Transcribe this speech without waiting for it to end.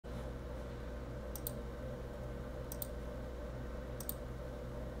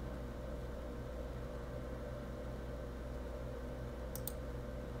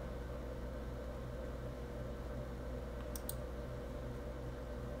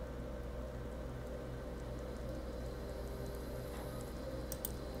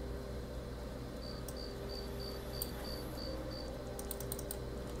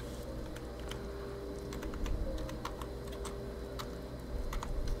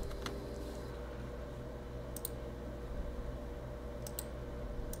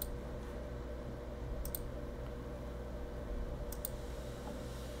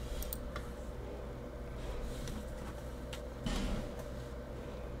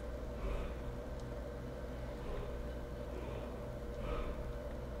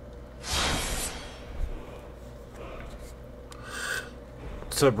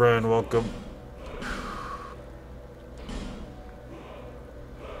What's up, Brian? Welcome.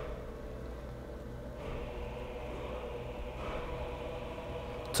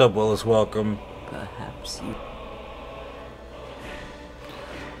 What's up, Willis? Welcome. Perhaps you...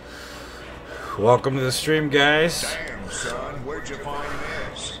 Welcome to the stream, guys. Damn, son, where'd you find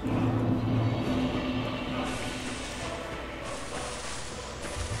this?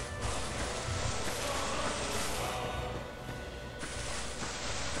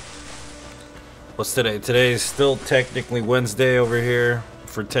 What's today? Today's still technically Wednesday over here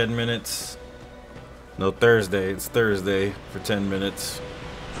for 10 minutes. No, Thursday. It's Thursday for 10 minutes.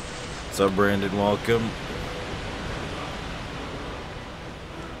 What's up, Brandon? Welcome.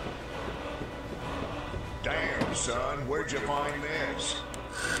 Damn, son, where'd you find this?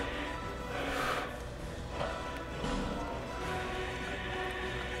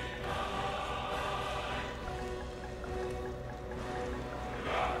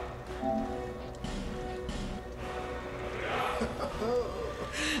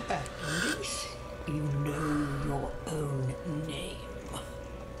 At least you know your own name.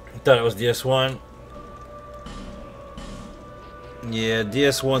 Thought it was DS1. Yeah,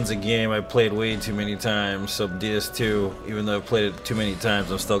 DS1's a game I played way too many times. So DS2, even though I've played it too many times,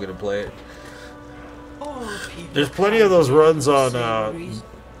 I'm still gonna play it. There's plenty of those runs on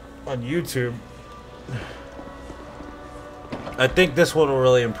YouTube. I think this one will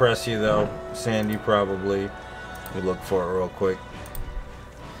really impress you, though, Sandy. Probably. Let me look for it real quick.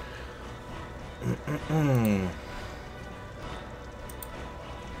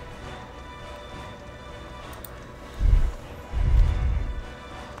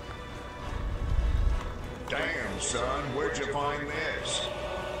 Damn, son, where'd you find this?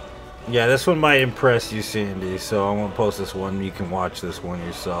 Yeah, this one might impress you, Sandy. So I'm gonna post this one. You can watch this one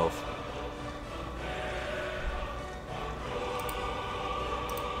yourself.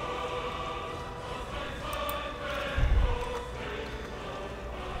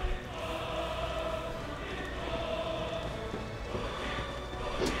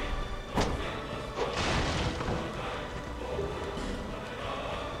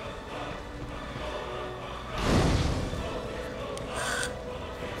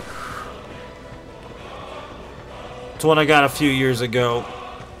 It's one I got a few years ago.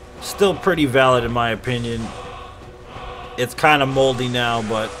 Still pretty valid in my opinion. It's kind of moldy now,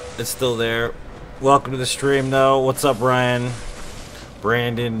 but it's still there. Welcome to the stream, though. What's up, Ryan?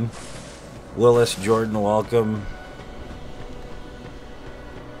 Brandon, Willis, Jordan, welcome.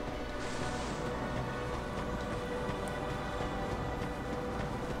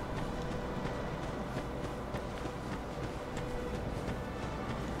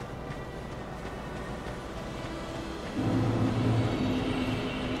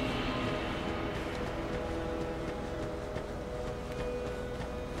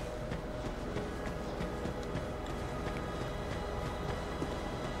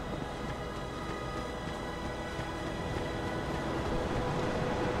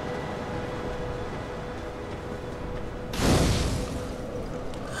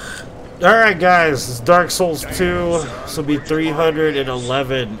 Alright, guys, it's Dark Souls 2. This will be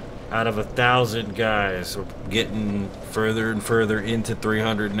 311 out of 1,000, guys. We're getting further and further into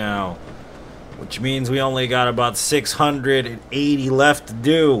 300 now, which means we only got about 680 left to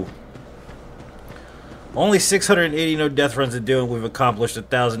do. Only 680 no death runs to do, and we've accomplished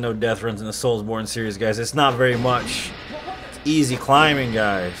 1,000 no death runs in the Soulsborne series, guys. It's not very much. It's easy climbing,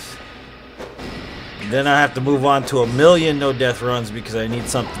 guys. Then I have to move on to 1,000,000 no death runs because I need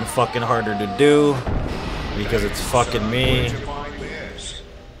something fucking harder to do. Because it's fucking me. Where'd you find this?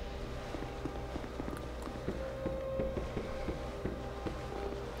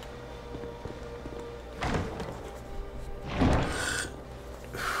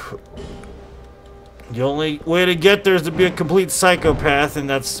 The only way to get there is to be a complete psychopath, and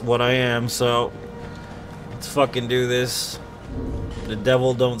that's what I am, so let's fucking do this. The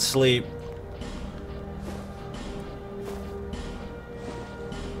devil don't sleep.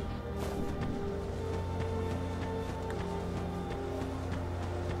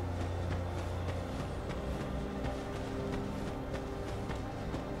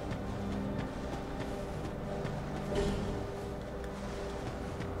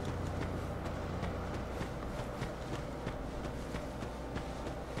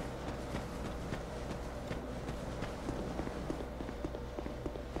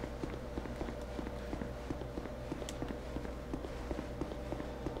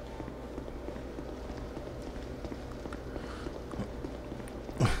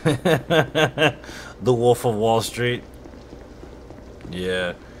 The Wolf of Wall Street.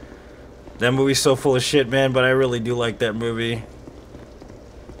 Yeah. That movie's so full of shit, man, but I really do like that movie.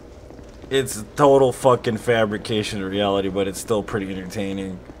 It's total fucking fabrication of reality, but it's still pretty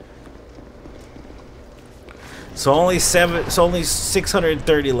entertaining. So only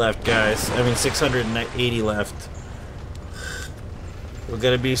 630 left, guys. I mean 680 left. We're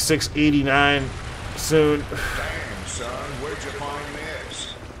gonna be 689 soon. Damn, son, where'd you find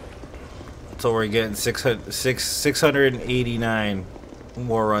this? So we're getting 689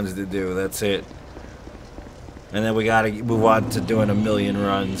 more runs to do. That's it. And then we gotta move on to doing 1,000,000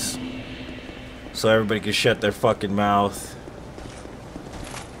 runs. So everybody can shut their fucking mouth.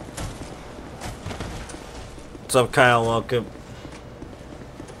 What's up, Kyle? Welcome.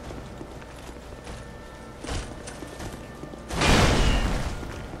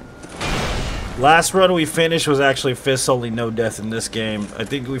 Last run we finished was actually fists only, no death in this game. I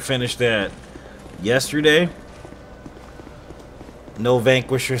think we finished that yesterday. No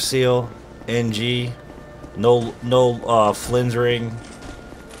Vanquisher seal, NG, no Flynn's ring.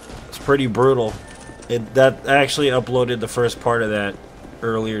 It's pretty brutal. That I actually uploaded the first part of that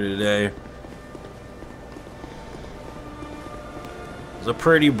earlier today. It's a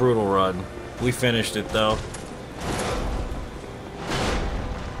pretty brutal run. We finished it though.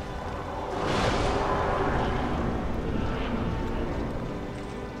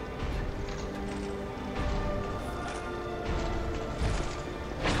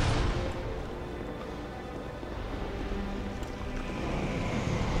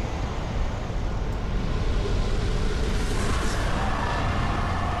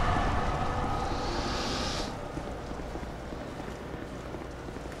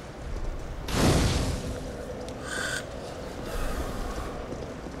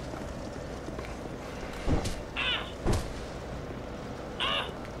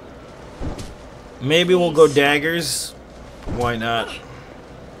 Maybe we'll go daggers. Why not?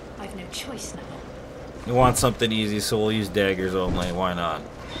 I've no choice now. We want something easy, so we'll use daggers only. Why not?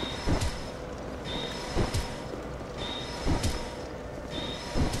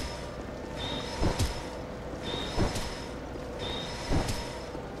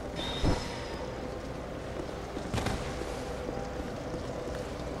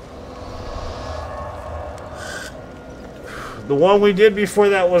 The one we did before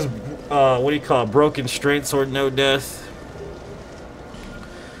that was what do you call it? Broken straight sword, no death,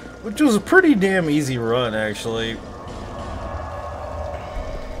 which was a pretty damn easy run, actually.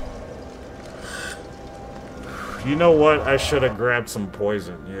 You know what? I should have grabbed some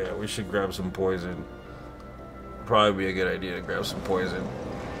poison. Yeah, we should grab some poison. Probably be a good idea to grab some poison.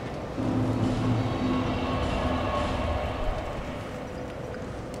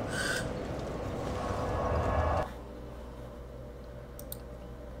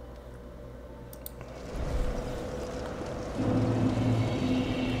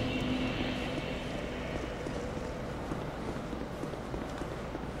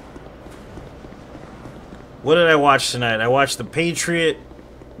 What did I watch tonight? I watched The Patriot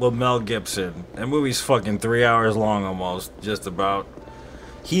with Mel Gibson. That movie's fucking 3 hours long almost, just about.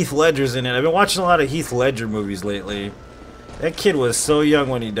 Heath Ledger's in it. I've been watching a lot of Heath Ledger movies lately. That kid was so young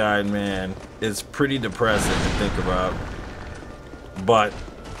when he died, man. It's pretty depressing to think about. But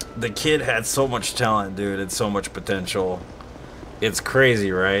the kid had so much talent, dude, and so much potential. It's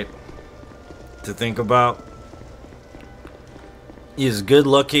crazy, right? To think about. He's good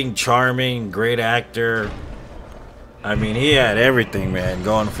looking, charming, great actor. I mean, he had everything, man,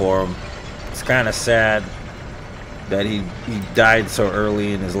 going for him. It's kind of sad that he died so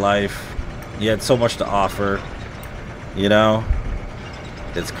early in his life. He had so much to offer, you know?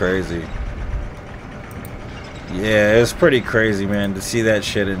 It's crazy. Yeah, it was pretty crazy, man, to see that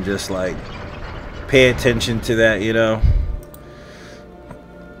shit and just, like, pay attention to that, you know?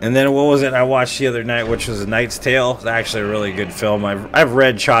 And then what was it I watched the other night, which was A Knight's Tale? It's actually a really good film. I've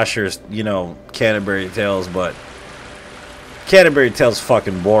read Chaucer's, you know, Canterbury Tales, but Canterbury Tales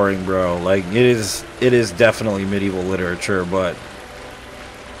fucking boring, bro. Like it is definitely medieval literature, but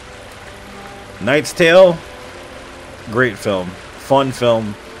Knight's Tale, great film, fun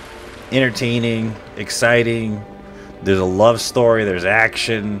film, entertaining, exciting. There's a love story, there's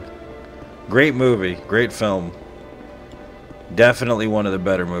action. Great movie, great film. Definitely one of the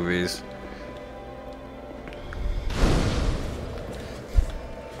better movies.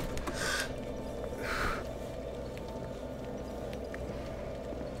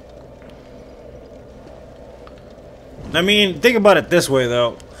 I mean, think about it this way,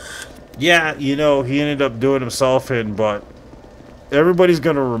 though. Yeah, you know, he ended up doing himself in, but everybody's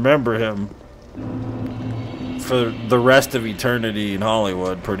going to remember him for the rest of eternity in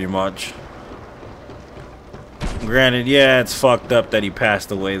Hollywood, pretty much. Granted, yeah, it's fucked up that he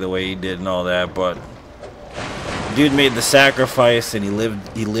passed away the way he did and all that, but Dude made the sacrifice and he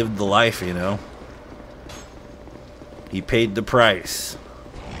lived the life, you know. He paid the price.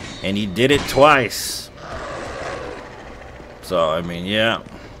 And he did it twice. So, I mean, yeah,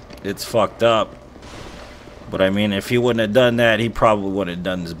 it's fucked up. But I mean, if he wouldn't have done that, he probably wouldn't have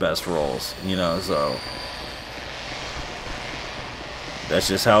done his best roles, you know, so that's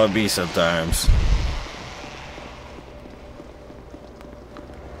just how it be sometimes.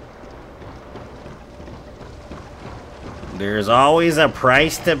 There's always a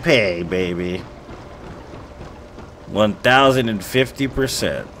price to pay, baby.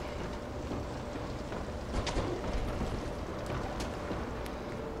 1050%.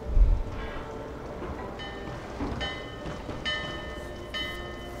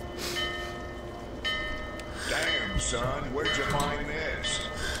 Damn, son, where'd you find this?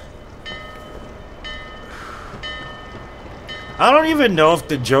 I don't even know if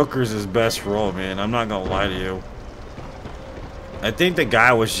the Joker's his best role, man. I'm not gonna lie to you. I think the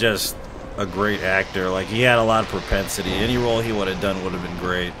guy was just a great actor. Like, he had a lot of propensity. Any role he would have done would have been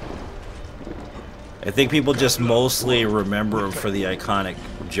great. I think people just mostly remember him for the iconic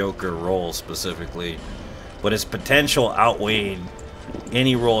Joker role specifically. But his potential outweighed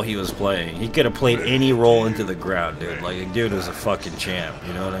any role he was playing. He could have played any role into the ground, dude. Like, a dude was a fucking champ.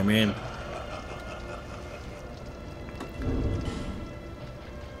 You know what I mean?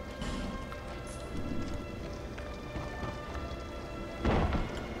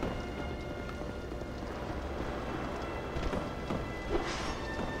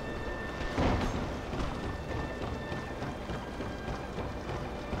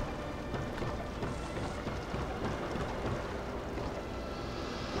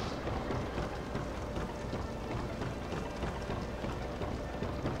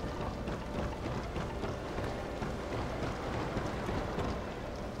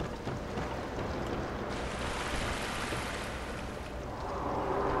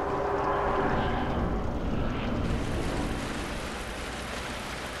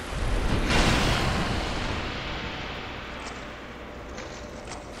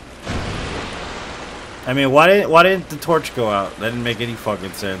 I mean, why didn't the torch go out? That didn't make any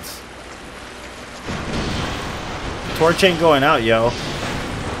fucking sense. The torch ain't going out, yo. Look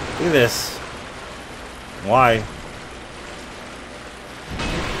at this. Why?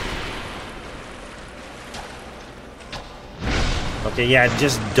 Okay, yeah,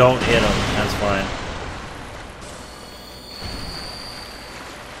 just don't hit him. That's fine.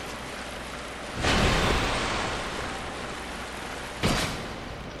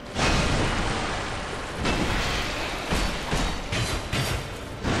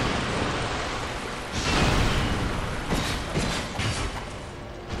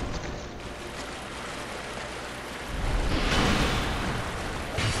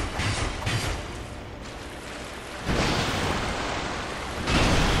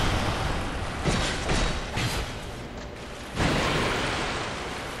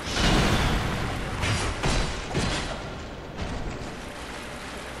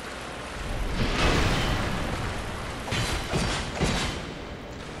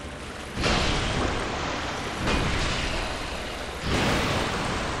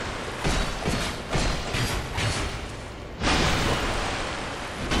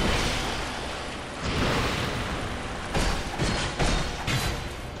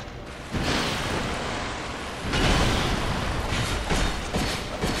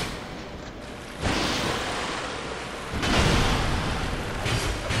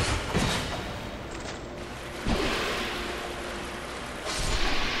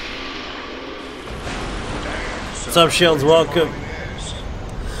 What's up, Shields? Welcome.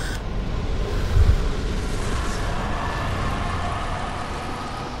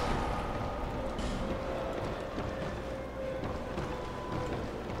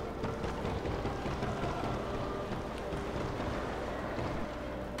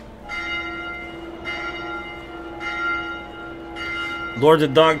 Lord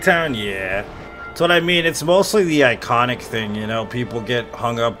of Dogtown? Yeah. That's what I mean. It's mostly the iconic thing, you know? People get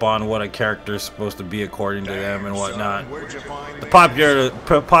hung up on what a character is supposed to be according to them and whatnot. The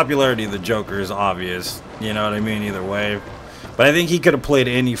popularity of the Joker is obvious, you know what I mean? Either way. But I think he could have played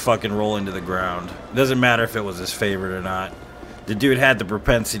any fucking role into the ground. It doesn't matter if it was his favorite or not. The dude had the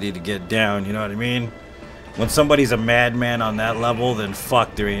propensity to get down, you know what I mean? When somebody's a madman on that level, then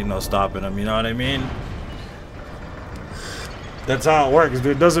fuck, there ain't no stopping him, you know what I mean? That's how it works,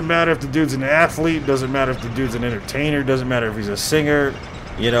 dude. Doesn't matter if the dude's an athlete, doesn't matter if the dude's an entertainer, doesn't matter if he's a singer,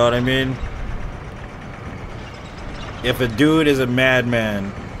 you know what I mean? If a dude is a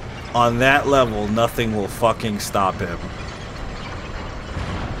madman on that level, nothing will fucking stop him.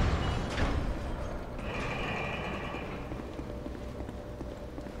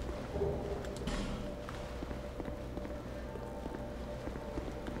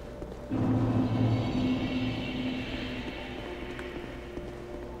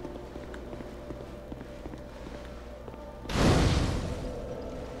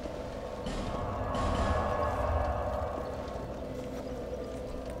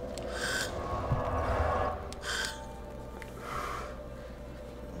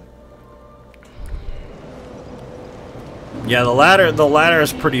 Yeah, the ladder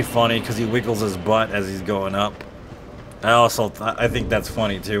is pretty funny because he wiggles his butt as he's going up. I think that's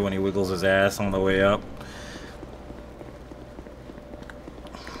funny too when he wiggles his ass on the way up.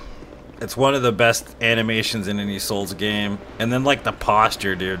 It's one of the best animations in any Souls game. And then like the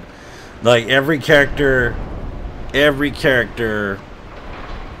posture, dude. Like every character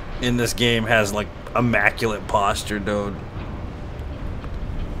in this game has like immaculate posture, dude.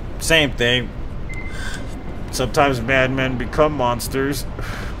 Same thing. Sometimes madmen become monsters.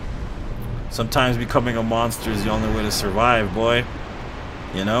 Sometimes becoming a monster is the only way to survive, boy.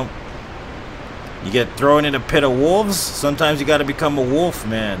 You know? You get thrown in a pit of wolves, sometimes you gotta become a wolf,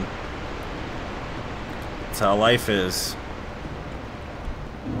 man. That's how life is.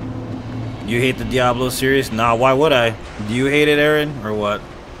 You hate the Diablo series? Nah, why would I? Do you hate it, Aaron, or what?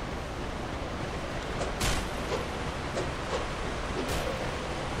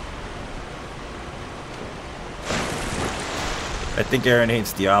 I think Aaron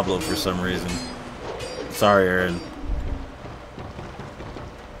hates Diablo for some reason. Sorry, Aaron.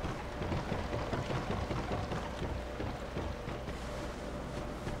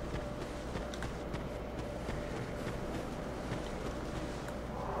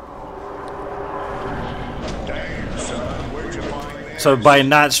 Damn, son, where'd you find this? So by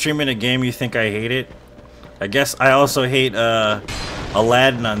not streaming a game, you think I hate it? I guess I also hate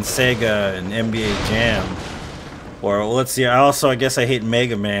Aladdin on Sega and NBA Jam. Or well, let's see. I guess I hate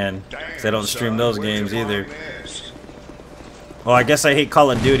Mega Man because I don't stream those games either. Well, I guess I hate Call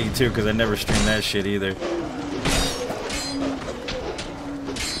of Duty too because I never stream that shit either.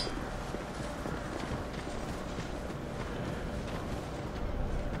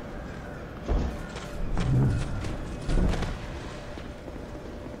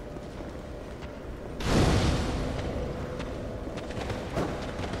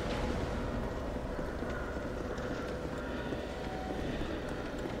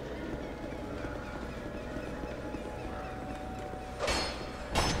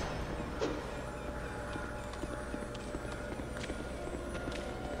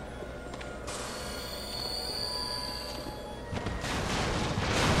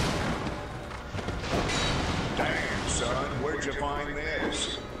 Damn, son, where'd you find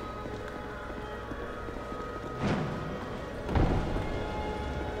this?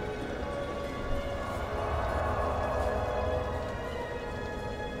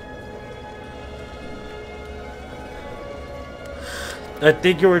 I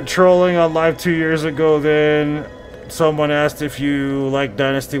think you were trolling on live 2 years ago then. Someone asked if you like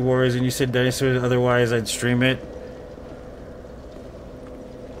Dynasty Wars and you said Dynasty Wars, otherwise I'd stream it.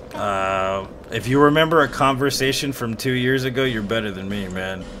 If you remember a conversation from 2 years ago, you're better than me,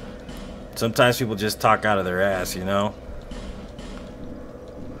 man. Sometimes people just talk out of their ass, you know?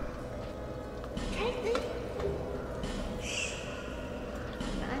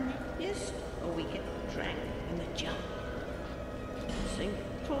 Yes, or we get dragged in the jump. Sing,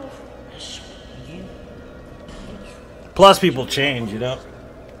 proof, you. Plus, people change, you know?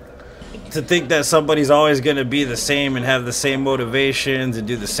 To think that somebody's always going to be the same and have the same motivations and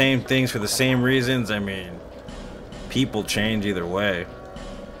do the same things for the same reasons, I mean, people change either way.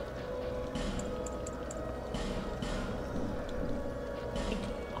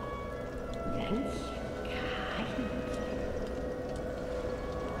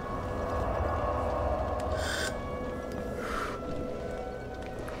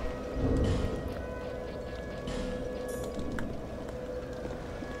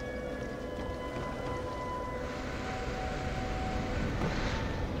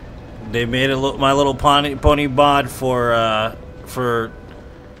 They made My Little Pony mod for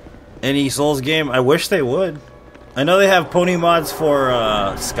any Souls game. I wish they would. I know they have pony mods for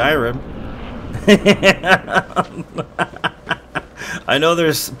Skyrim. I know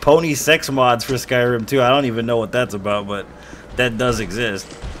there's pony sex mods for Skyrim too. I don't even know what that's about, but that does exist.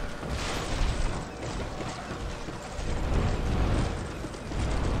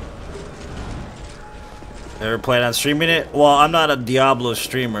 Ever plan on streaming it? Well, I'm not a Diablo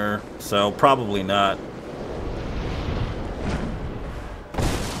streamer, so probably not.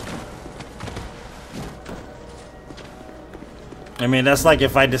 I mean, that's like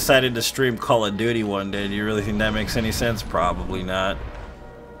if I decided to stream Call of Duty one day. Do you really think that makes any sense? Probably not.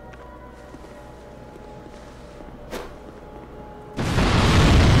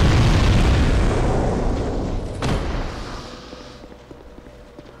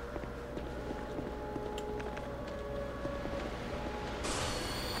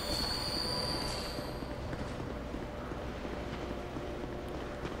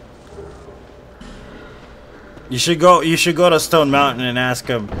 You should go to Stone Mountain and ask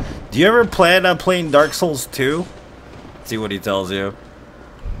him, do you ever plan on playing Dark Souls 2? See what he tells you.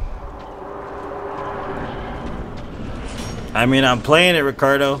 I mean, I'm playing it,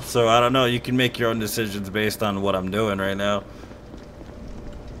 Ricardo, so I don't know. You can make your own decisions based on what I'm doing right now.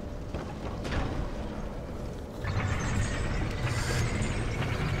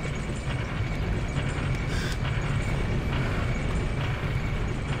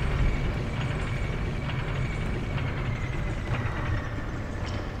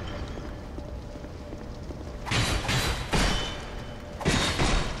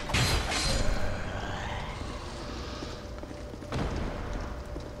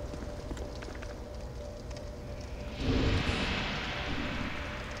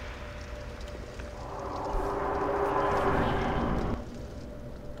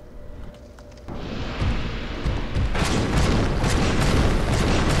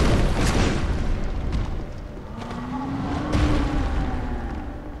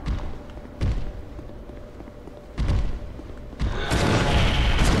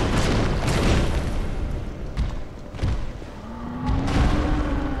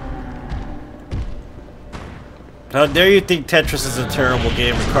 How dare you think Tetris is a terrible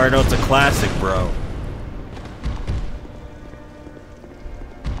game, Ricardo? It's a classic, bro.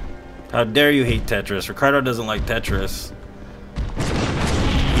 How dare you hate Tetris? Ricardo doesn't like Tetris.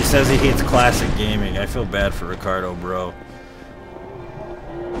 He says he hates classic gaming. I feel bad for Ricardo, bro.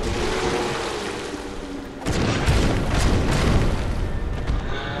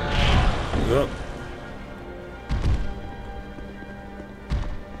 Yep.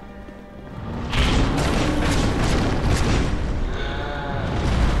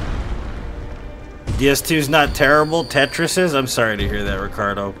 DS2's not terrible. Tetris is? I'm sorry to hear that,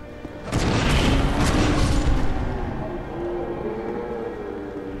 Ricardo.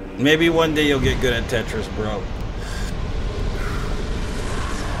 Maybe one day you'll get good at Tetris, bro.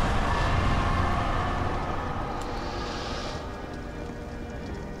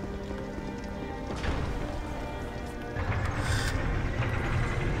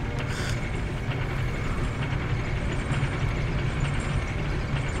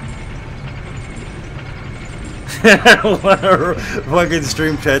 Fucking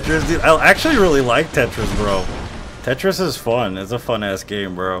stream Tetris, dude. I actually really like Tetris, bro. Tetris is fun. It's a fun ass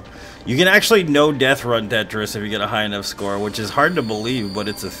game, bro. You can actually no death run Tetris if you get a high enough score, which is hard to believe, but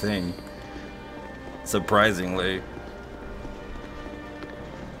it's a thing. Surprisingly.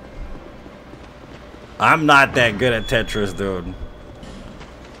 I'm not that good at Tetris, dude.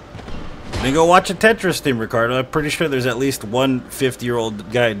 Then go watch a Tetris stream, Ricardo. I'm pretty sure there's at least one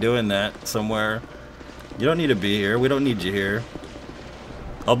 50-year-old guy doing that somewhere. You don't need to be here. We don't need you here.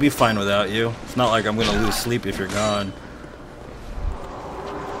 I'll be fine without you. It's not like I'm gonna lose sleep if you're gone.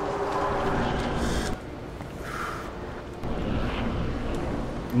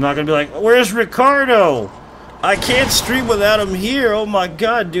 I'm not gonna be like, where's Ricardo? I can't stream without him here. Oh my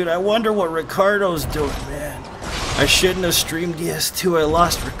god, dude. I wonder what Ricardo's doing, man. I shouldn't have streamed DS2. I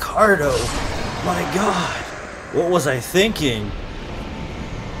lost Ricardo. My god. What was I thinking?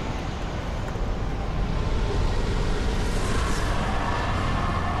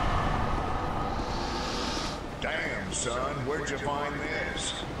 Son, where'd you find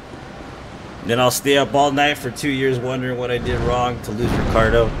this? Then I'll stay up all night for 2 years wondering what I did wrong to lose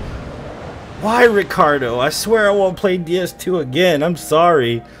Ricardo. Why, Ricardo? I swear I won't play DS2 again. I'm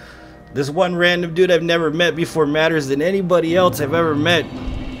sorry. This one random dude I've never met before matters than anybody else I've ever met.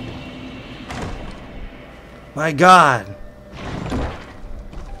 My god.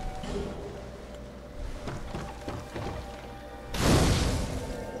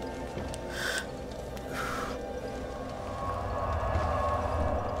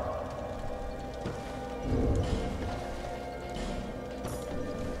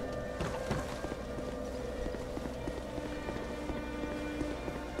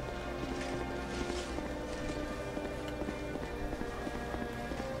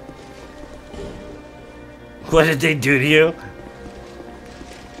 What did they do to you?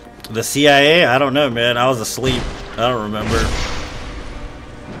 The CIA? I don't know, man. I was asleep. I don't remember.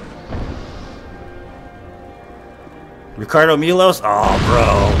 Ricardo Milos? Oh,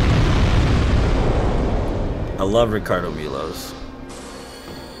 bro. I love Ricardo Milos.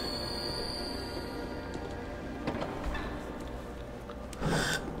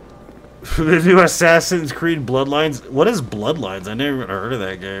 The new Assassin's Creed Bloodlines. What is Bloodlines? I never even heard of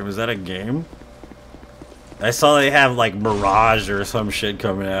that game. Is that a game? I saw they have like Mirage or some shit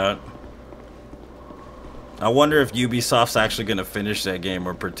coming out. I wonder if Ubisoft's actually gonna finish that game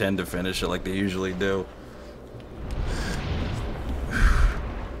or pretend to finish it like they usually do.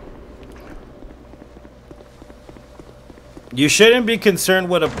 You shouldn't be concerned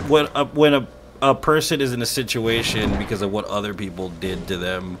when a person is in a situation because of what other people did to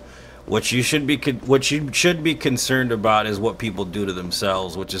them. What you should be concerned about is what people do to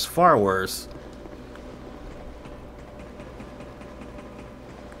themselves, which is far worse.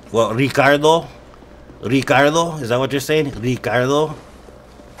 Well, Ricardo, is that what you're saying? Ricardo,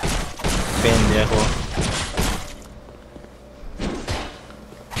 pendejo.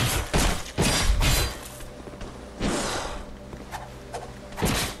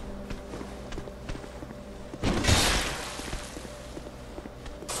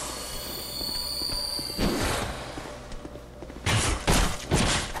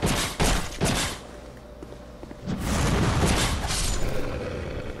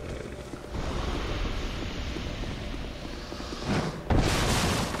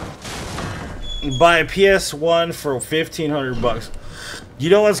 Buy a PS1 for $1,500. You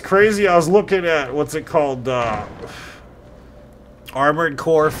know what's crazy? I was looking at what's it called, Armored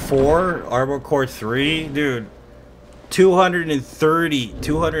Core 4, Armored Core 3, dude.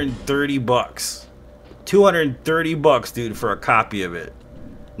 230 bucks. 230 bucks, dude, for a copy of it.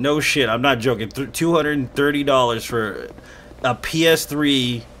 No shit, I'm not joking. $230 for a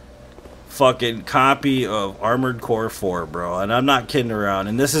PS3 fucking copy of Armored Core 4, bro. And I'm not kidding around.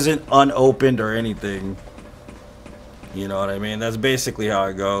 And this isn't unopened or anything. You know what I mean? That's basically how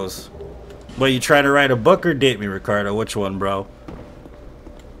it goes. But you trying to write a book or date me, Ricardo? Which one, bro?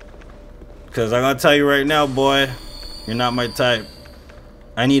 Because I'm going to tell you right now, boy. You're not my type.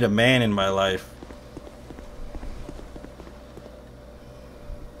 I need a man in my life.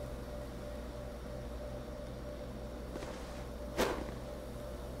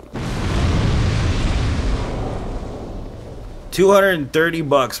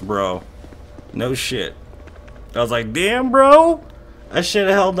 $230, bro. No shit. I was like, damn, bro. I should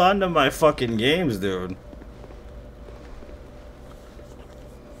have held on to my fucking games, dude.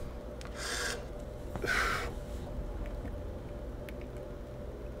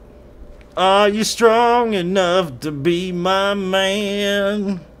 Are you strong enough to be my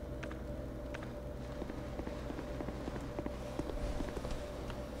man?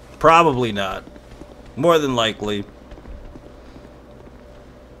 Probably not. More than likely.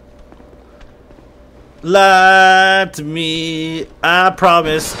 Lie to me, I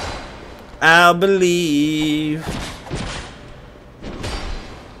promise I'll believe.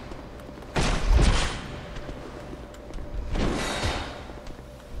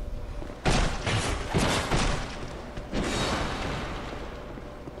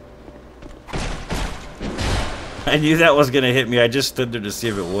 I knew that was gonna hit me. I just stood there to see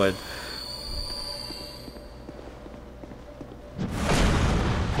if it would.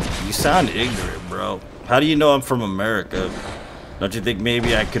 You sound ignorant, bro. How do you know I'm from America? Don't you think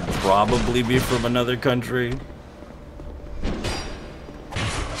maybe I could probably be from another country?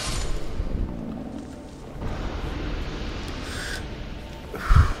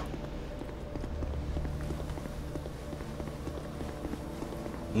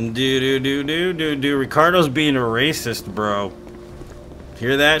 Do. Ricardo's being a racist, bro.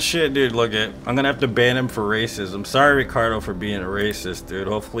 Hear that shit, dude? Look at. I'm gonna have to ban him for racism. Sorry, Ricardo, for being a racist, dude.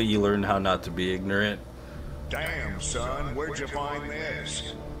 Hopefully you learn how not to be ignorant. Damn, son, where'd you find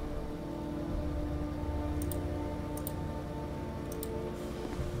this?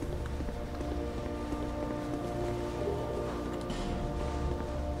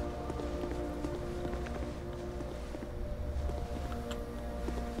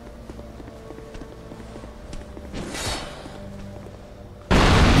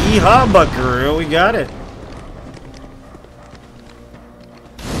 Yeehaw, buckaroo, we got it.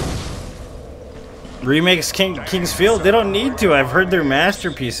 Remakes King's Field? They don't need to. I've heard they're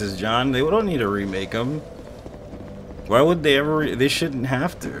masterpieces, John. They don't need to remake them. Why would they ever? They shouldn't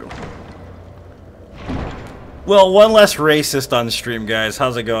have to. Well, one less racist on the stream, guys.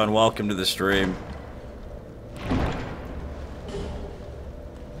 How's it going? Welcome to the stream.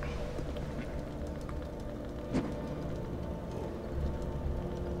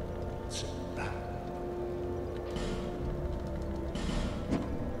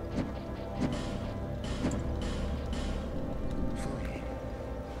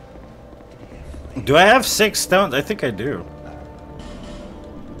 Do I have 6 stones? I think I do.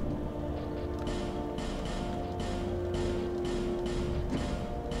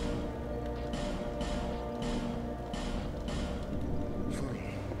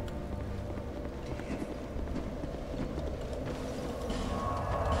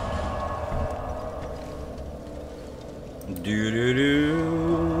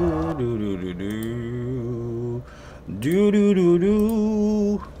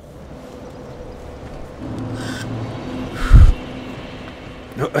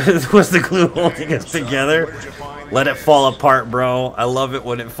 Was the glue holding us together? Let it fall apart, bro. I love it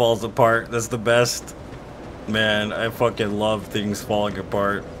when it falls apart. That's the best. Man, I fucking love things falling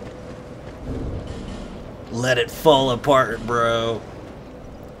apart. Let it fall apart, bro.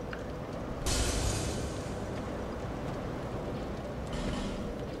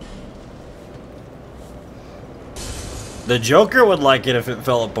 The Joker would like it if it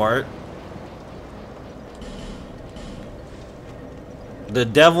fell apart. The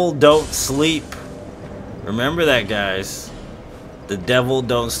devil don't sleep. Remember that, guys. The devil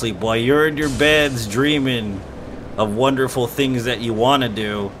don't sleep. While you're in your beds dreaming of wonderful things that you want to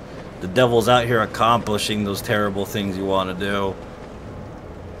do, the devil's out here accomplishing those terrible things you want to do.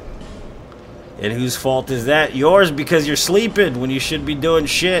 And whose fault is that? Yours, because you're sleeping when you should be doing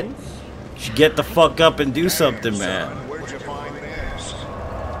shit. You should get the fuck up and do something, man. Where'd you find this?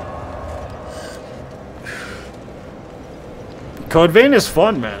 Code Vein is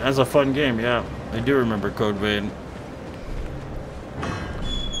fun, man. That's a fun game, yeah. I do remember Code Vein.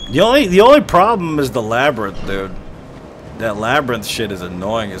 The only problem is the labyrinth, dude. That labyrinth shit is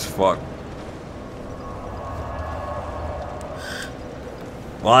annoying as fuck.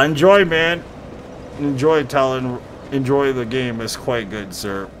 Well, enjoy, man. Enjoy, Talon. Enjoy the game. It's quite good,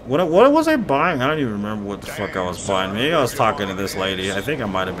 sir. What was I buying? I don't even remember what the fuck I was buying. Maybe I was talking to this lady. I think I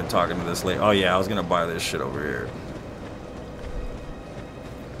might have been talking to this lady. Oh, yeah, I was gonna buy this shit over here.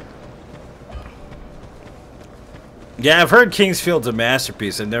 Yeah, I've heard Kingsfield's a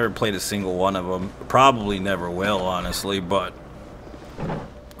masterpiece. I've never played a single one of them. Probably never will, honestly, but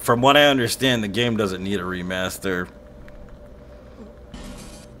from what I understand, the game doesn't need a remaster.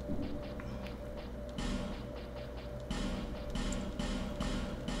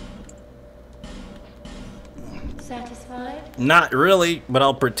 Satisfied? Not really, but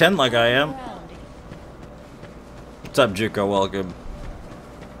I'll pretend like I am. What's up, Juko? Welcome.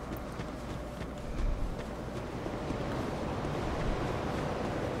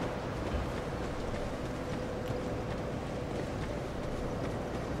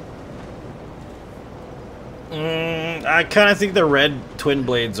 I kind of think the red twin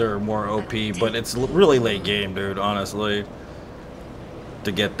blades are more OP, but it's really late game, dude, honestly,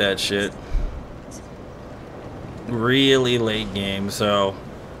 to get that shit. Really late game, so...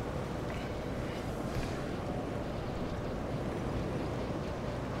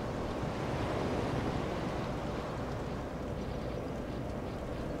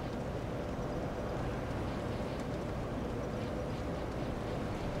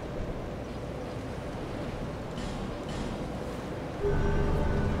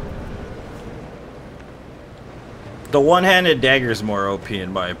 The one-handed dagger is more OP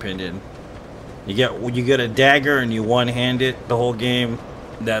in my opinion. You get a dagger and you one-hand it the whole game.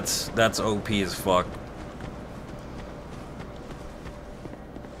 That's OP as fuck.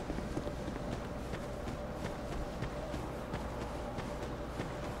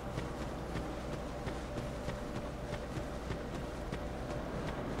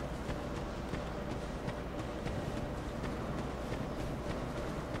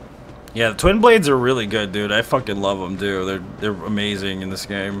 Yeah, the twin blades are really good, dude. I fucking love them, dude. They're amazing in this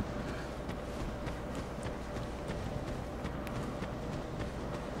game.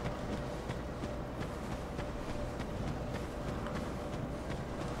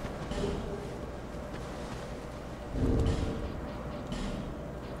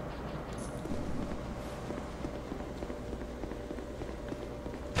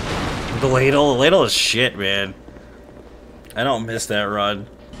 The ladle is shit, man. I don't miss that run.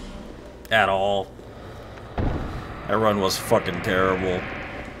 At all. That run was fucking terrible.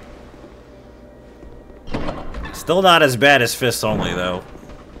 Still not as bad as Fists Only, though.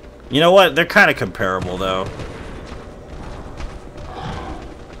 You know what? They're kind of comparable, though.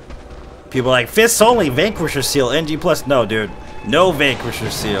 People are like, Fists Only, Vanquisher Seal, NG+. No, dude. No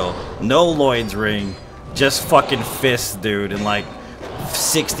Vanquisher Seal. No Lloyd's Ring. Just fucking Fists, dude. And like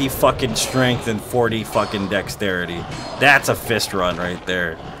 60 fucking strength and 40 fucking dexterity. That's a fist run right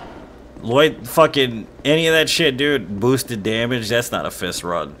there. Lloyd, fucking any of that shit, dude, boosted damage, that's not a fist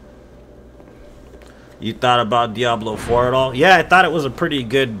run. You thought about Diablo 4 at all? Yeah, I thought it was a pretty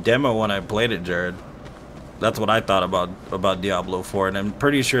good demo when I played it, Jared. That's what I thought about Diablo 4, and I'm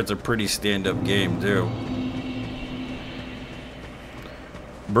pretty sure it's a pretty stand-up game, too.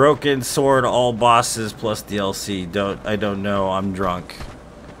 Broken Sword, all bosses plus DLC. I don't know, I'm drunk.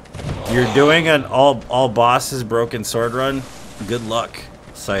 You're doing an all bosses Broken Sword run? Good luck.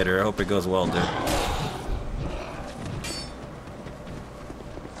 Cider, I hope it goes well, dude.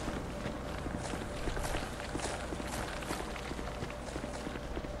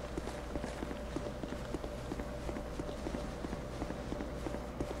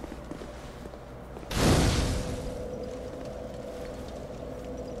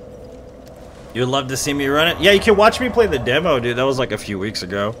 You'd love to see me run it? Yeah, you can watch me play the demo, dude. That was like a few weeks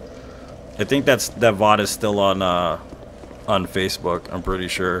ago. I think that VOD is still on Facebook, I'm pretty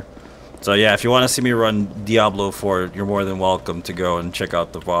sure. So yeah, if you want to see me run Diablo 4, you're more than welcome to go and check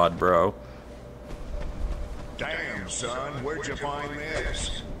out the VOD, bro. Damn, son, where'd you find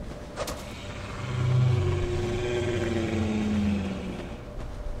this?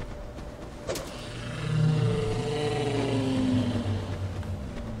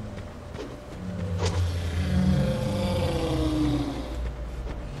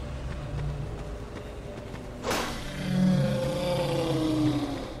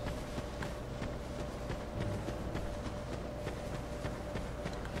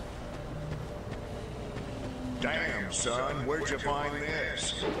 Damn, son, where'd you find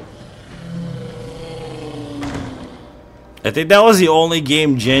this? I think that was the only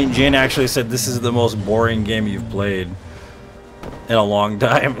game Jane actually said this is the most boring game you've played in a long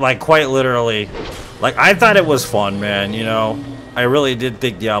time. Like, quite literally. Like, I thought it was fun, man, you know. I really did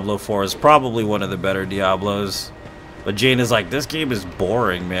think Diablo 4 is probably one of the better Diablos. But Jane is like, this game is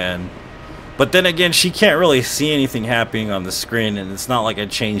boring, man. But then again, she can't really see anything happening on the screen, and it's not like I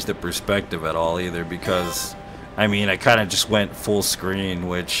changed the perspective at all either, because, I mean, I kind of just went full screen,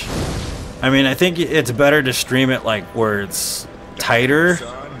 which, I mean, I think it's better to stream it like where it's tighter,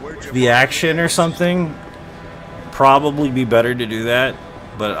 the action or something. Probably be better to do that.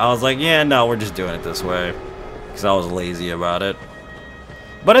 But I was like, yeah, no, we're just doing it this way, because I was lazy about it.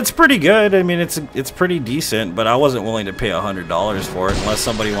 But it's pretty good. I mean, it's pretty decent, but I wasn't willing to pay $100 for it unless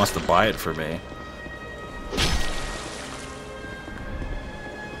somebody wants to buy it for me.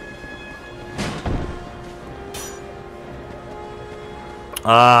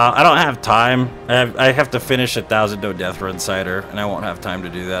 I don't have time. I have to finish 1,000 no death run cider, and I won't have time to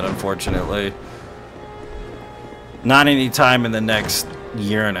do that, unfortunately. Not any time in the next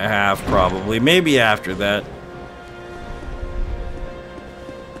year and a half, probably. Maybe after that.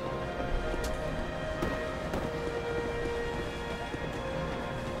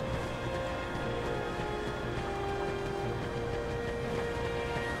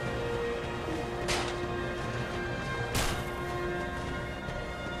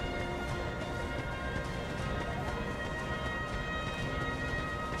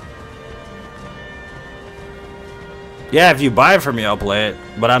 Yeah, if you buy it for me, I'll play it.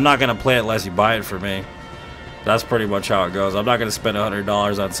 But I'm not going to play it unless you buy it for me. That's pretty much how it goes. I'm not going to spend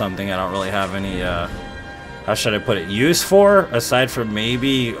 $100 on something I don't really have any, how should I put it, use for? Aside from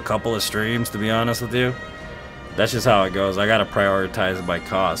maybe a couple of streams, to be honest with you. That's just how it goes. I got to prioritize my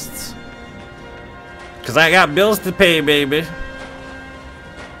costs. Because I got bills to pay, baby.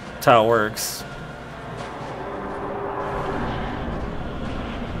 That's how it works.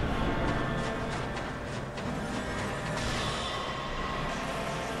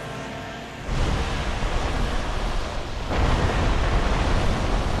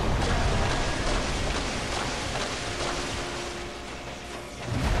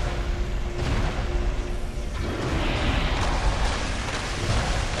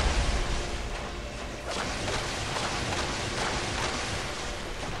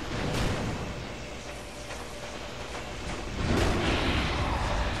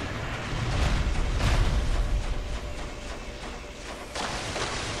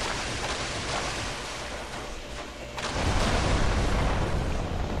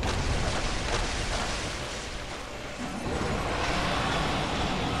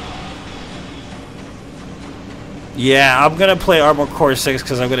 Yeah, I'm gonna play Armored Core 6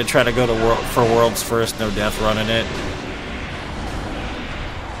 because I'm gonna try to go to for World's First no death run in it.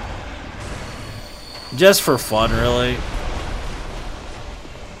 Just for fun, really.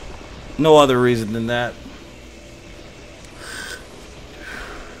 No other reason than that.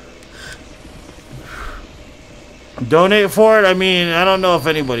 Donate for it? I mean, I don't know if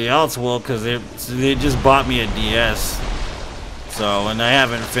anybody else will because they just bought me a DS. So, and I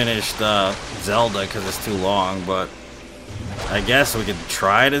haven't finished Zelda because it's too long, but I guess we could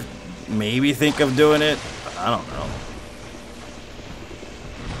try to maybe think of doing it. I don't know.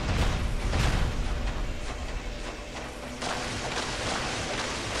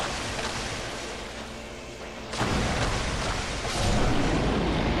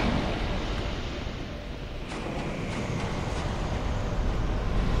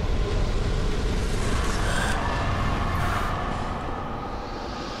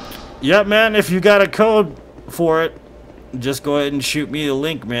 Yep, man, if you got a code for it, just go ahead and shoot me a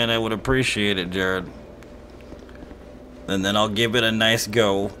link, man. I would appreciate it, Jared. And then I'll give it a nice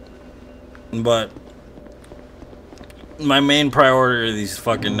go. But my main priority are these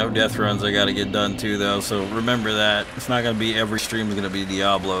fucking no death runs I gotta get done too, though. So remember that. It's not gonna be every stream is gonna be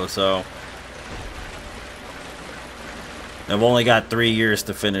Diablo, so I've only got 3 years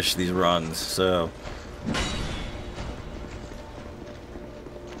to finish these runs, so.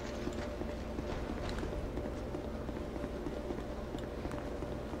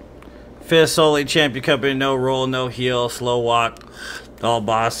 Fifth solely champion company, no roll, no heal, slow walk, all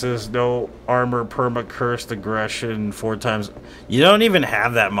bosses, no armor, perma, cursed aggression, 4 times. You don't even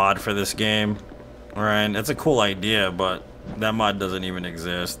have that mod for this game. Alright, that's a cool idea, but that mod doesn't even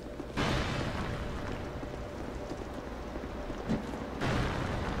exist.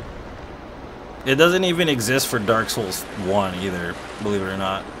 It doesn't even exist for Dark Souls 1 either, believe it or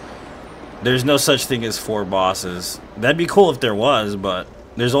not. There's no such thing as 4 bosses. That'd be cool if there was, but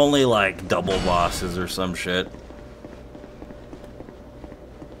there's only like double bosses or some shit.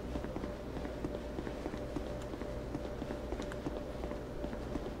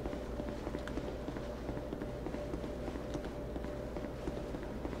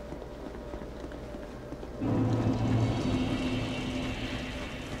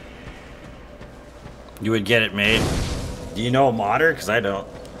 You would get it made. Do you know a modder? Because I don't.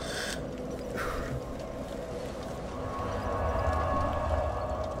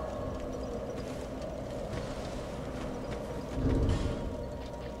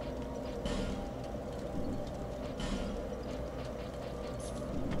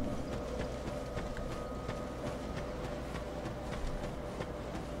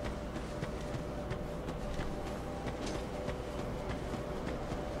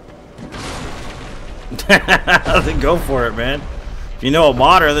 Then go for it, man. If you know a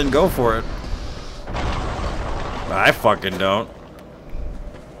modder, then go for it. I fucking don't.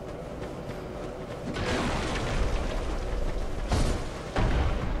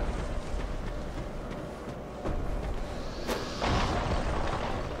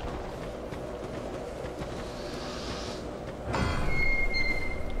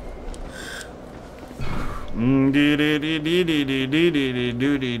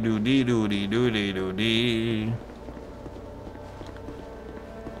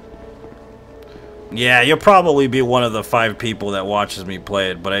 Yeah, you'll probably be one of the 5 people that watches me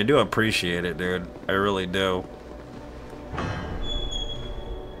play it, but I do appreciate it, dude. I really do.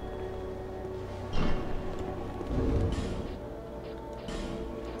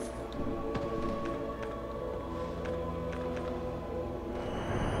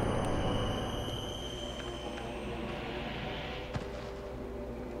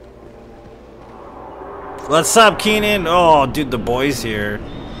 What's up, Keenan? Oh, dude, the boys here.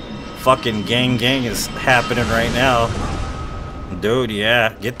 Fucking gang is happening right now. Dude,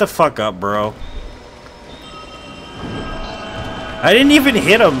 yeah. Get the fuck up, bro. I didn't even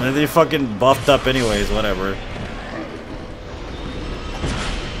hit them. They fucking buffed up anyways, whatever.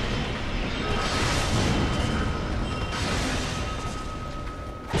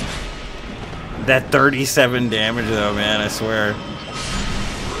 That 37 damage though, man, I swear.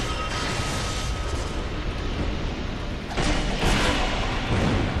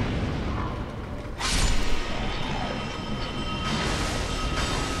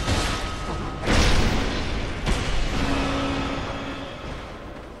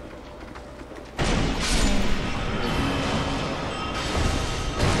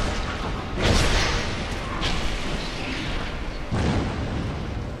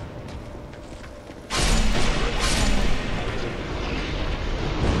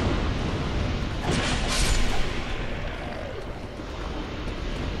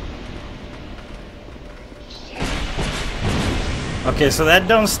 Okay, so that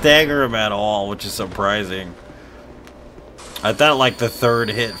don't stagger him at all, which is surprising. I thought like the 3rd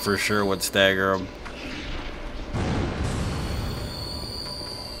hit for sure would stagger him.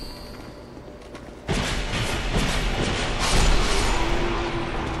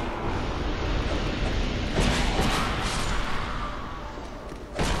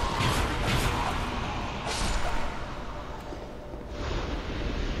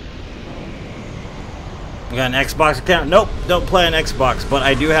 You got an Xbox account? Nope, don't play on Xbox, but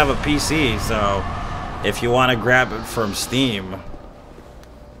I do have a PC, so if you want to grab it from Steam.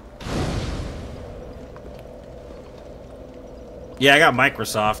 Yeah, I got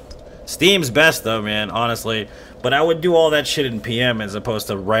Microsoft. Steam's best though, man, honestly. But I would do all that shit in PM as opposed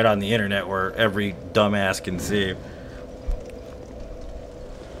to right on the internet where every dumbass can see.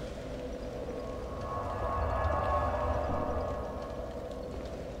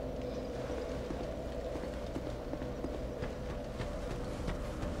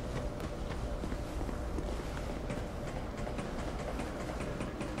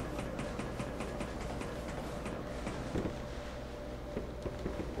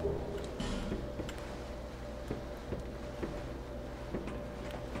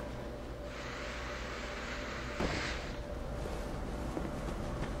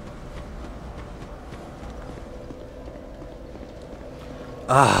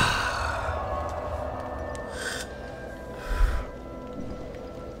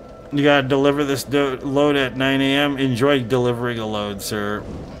 You gotta deliver this load at 9 a.m. Enjoy delivering a load, sir.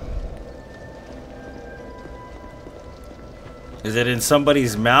 Is it in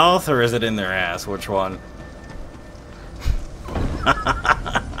somebody's mouth or is it in their ass? Which one?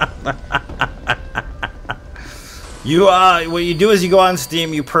 What you do is you go on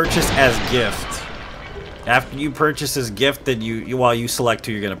Steam, you purchase as gift. After you purchase as gift, then you select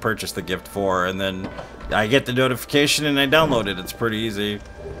who you're gonna purchase the gift for, and then I get the notification and I download it. It's pretty easy.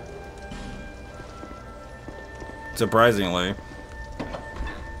 Surprisingly.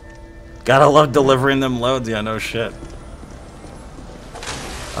 Gotta love delivering them loads, yeah, no shit.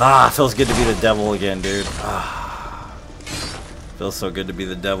 Ah, it feels good to be the devil again, dude. Ah. Feels so good to be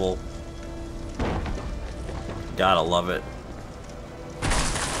the devil. Gotta love it.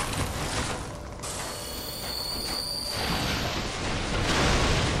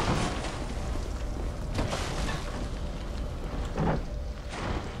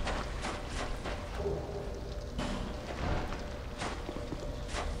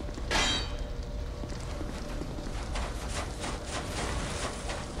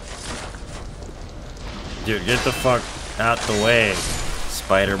 Dude, get the fuck out the way,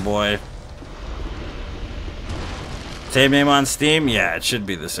 Spider Boy. Same name on Steam? Yeah, it should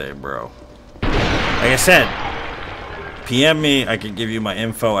be the same, bro. Like I said, PM me. I can give you my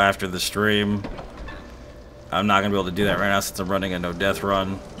info after the stream. I'm not going to be able to do that right now since I'm running a no-death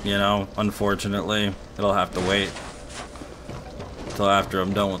run, you know, unfortunately. It'll have to wait until after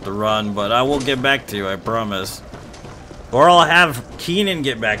I'm done with the run, but I will get back to you, I promise. Or I'll have Keenan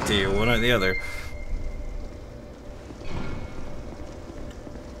get back to you, one or the other.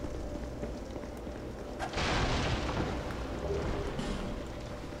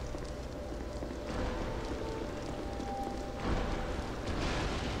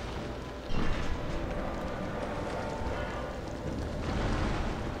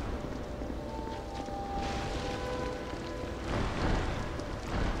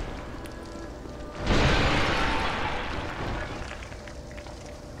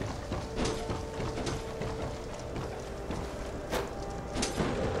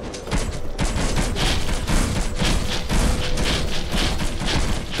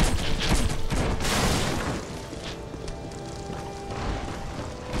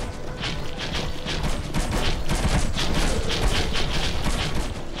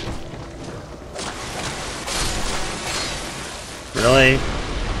 Really?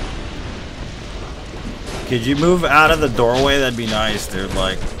 Could you move out of the doorway? That'd be nice, dude.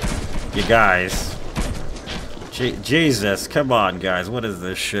 Like, you guys. Jesus, come on, guys. What is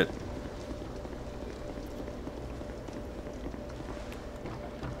this shit?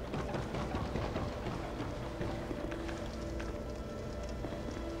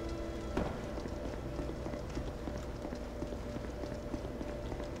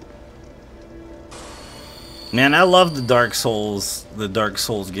 Man, I love the Dark Souls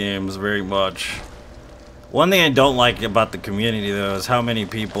games very much. One thing I don't like about the community, though, is how many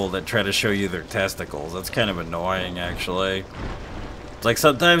people that try to show you their testicles. That's kind of annoying, actually. It's like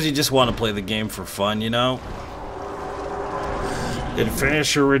sometimes you just want to play the game for fun, you know? And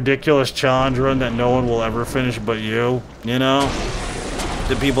finish a ridiculous challenge run that no one will ever finish but you, you know?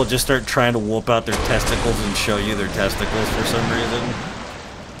 The people just start trying to whoop out their testicles and show you their testicles for some reason.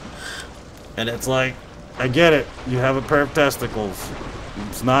 And it's like, I get it. You have a pair of testicles.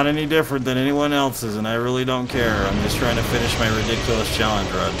 It's not any different than anyone else's, and I really don't care. I'm just trying to finish my ridiculous challenge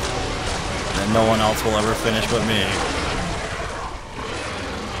run that no one else will ever finish but me.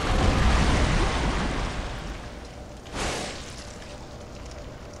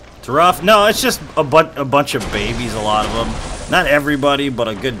 It's rough. No, it's just a bunch of babies, a lot of them. Not everybody, but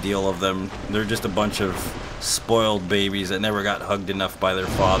a good deal of them. They're just a bunch of spoiled babies that never got hugged enough by their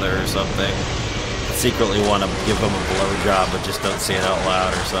father or something. Secretly want to give them a blowjob, but just don't say it out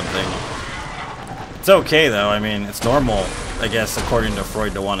loud or something. It's okay though. I mean, it's normal, I guess, according to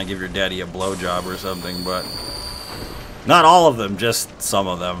Freud, to want to give your daddy a blowjob or something. But not all of them, just some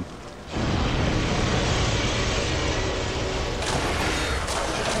of them.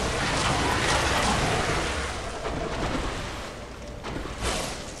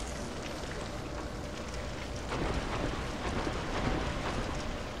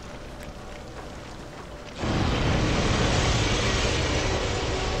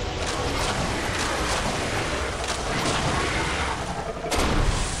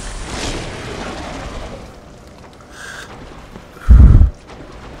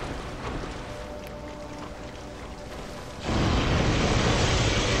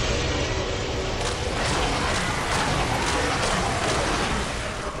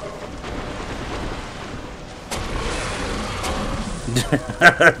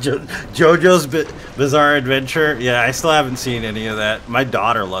 JoJo's Bizarre Adventure. Yeah, I still haven't seen any of that. My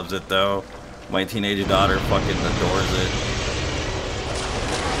daughter loves it though. My teenage daughter fucking adores it.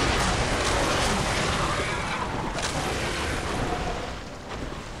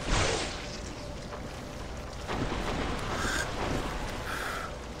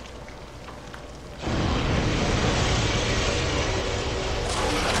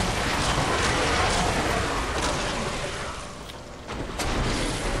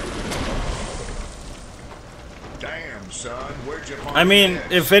 Son, where'd you find I mean,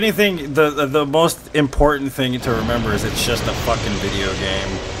 this? if anything, the most important thing to remember is it's just a fucking video game.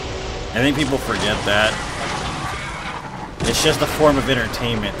 I think people forget that. It's just a form of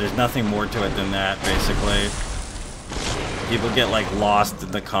entertainment. There's nothing more to it than that, basically. People get, like, lost in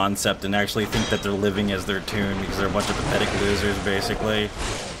the concept and actually think that they're living as they're tuned because they're a bunch of pathetic losers, basically.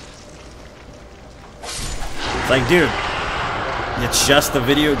 It's like, dude, it's just a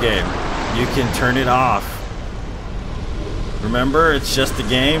video game. You can turn it off. Remember, it's just a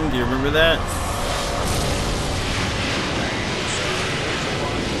game. Do you remember that?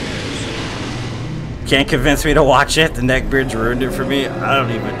 Can't convince me to watch it. The neckbeards ruined it for me.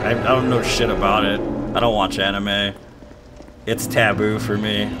 I don't know shit about it. I don't watch anime. It's taboo for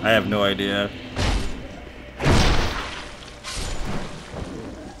me. I have no idea.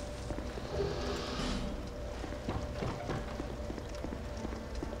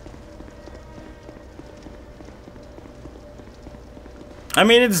 I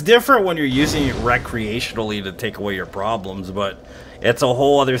mean, it's different when you're using it recreationally to take away your problems, but it's a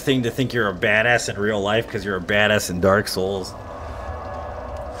whole other thing to think you're a badass in real life because you're a badass in Dark Souls.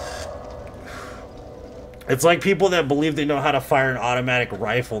 It's like people that believe they know how to fire an automatic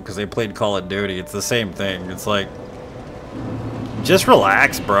rifle because they played Call of Duty. It's the same thing. It's like, just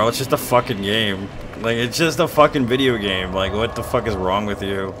relax, bro. It's just a fucking game. Like, it's just a fucking video game. Like, what the fuck is wrong with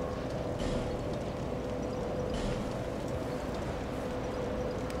you?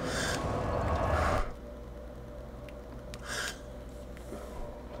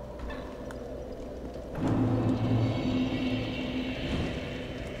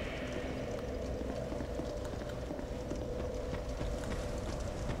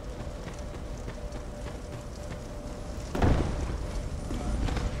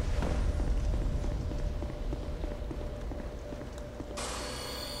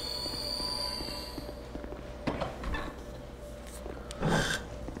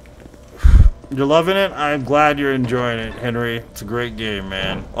 You're loving it? I'm glad you're enjoying it, Henry. It's a great game,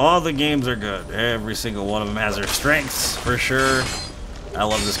 man. All the games are good. Every single one of them has their strengths, for sure. I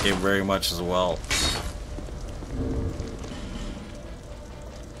love this game very much as well.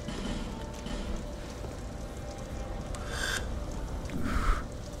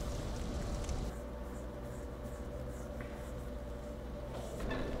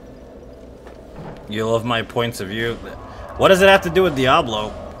 You love my points of view. What does it have to do with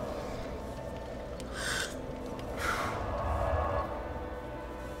Diablo?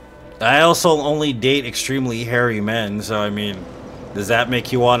 I also only date extremely hairy men, so I mean, does that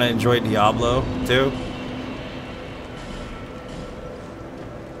make you want to enjoy Diablo too?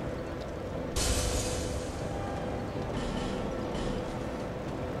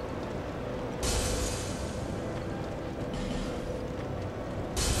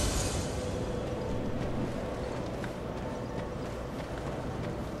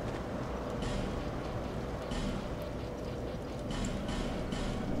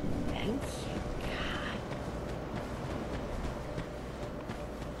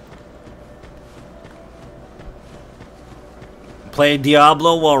 Play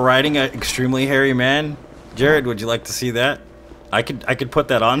Diablo while riding an extremely hairy man? Jared, would you like to see that? I could put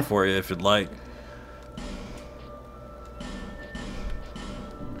that on for you if you'd like.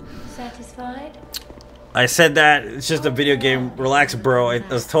 Satisfied? I said that it's just a video game. Relax, bro. I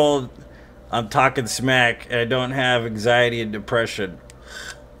was told I'm talking smack and I don't have anxiety and depression.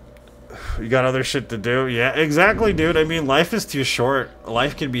 You got other shit to do? Yeah, exactly, dude. I mean, life is too short.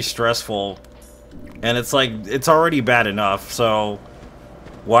 Life can be stressful. And it's like, it's already bad enough, so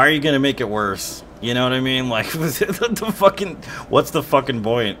why are you gonna make it worse? You know what I mean? Like, what's the fucking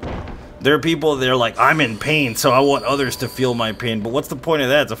point? There are people, they're like, I'm in pain, so I want others to feel my pain. But what's the point of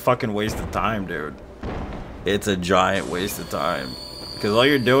that? It's a fucking waste of time, dude. It's a giant waste of time. Because all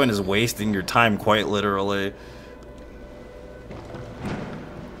you're doing is wasting your time, quite literally.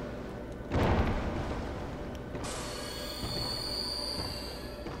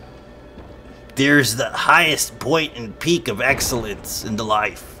 There's the highest point and peak of excellence in the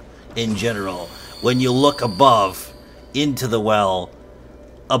life, in general, when you look above, into the well,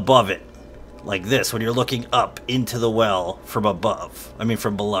 above it. like this when you're looking up into the well from above. I mean,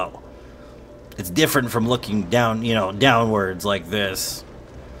 from below. It's different from looking down, you know, downwards like this.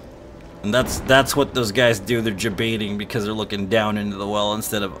 And that's what those guys do. They're debating because they're looking down into the well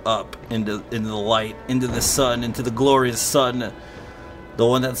instead of up into the light, into the sun, into the glorious sun, the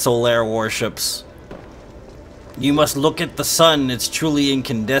one that Solaire worships. You must look at the sun. It's truly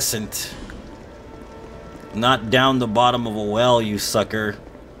incandescent. Not down the bottom of a well, you sucker.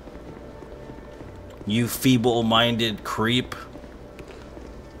 You feeble-minded creep.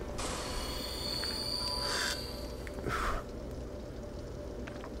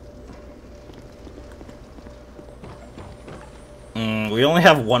 We only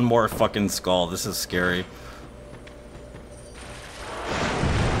have one more fucking skull. This is scary.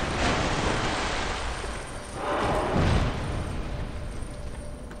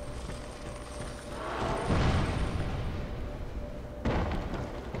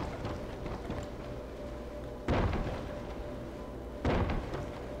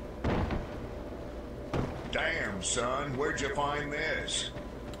 Damn, son, where'd you find this?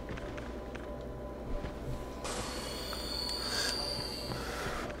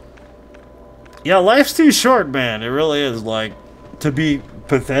 Yeah, life's too short, man. It really is. Like, to be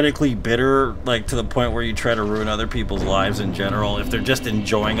pathetically bitter, like, to the point where you try to ruin other people's lives in general, if they're just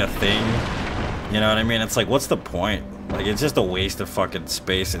enjoying a thing, you know what I mean? It's like, what's the point? Like, it's just a waste of fucking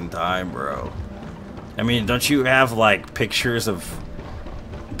space and time, bro. I mean, don't you have, like, pictures of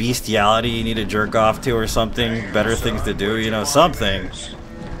bestiality you need to jerk off to or something? Damn, Better son, things to do, where'd you know, find something. this?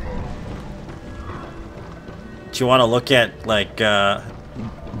 Do you want to look at, like,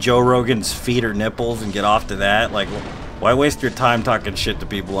 Joe Rogan's feet or nipples and get off to that? Like, why waste your time talking shit to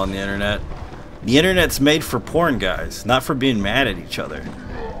people on the internet? The internet's made for porn, guys, not for being mad at each other.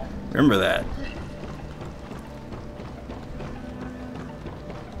 Remember that.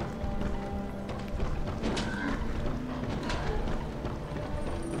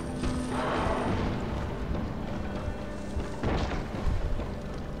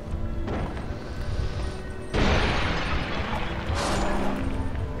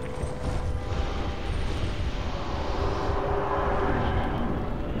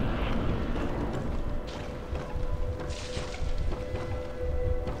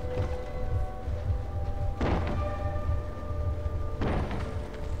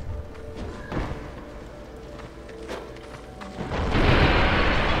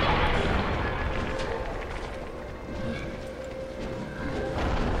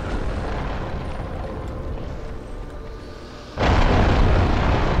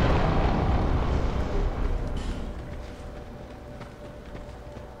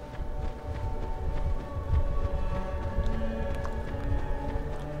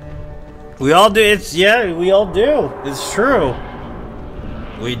 We all do. Yeah, we all do. It's true.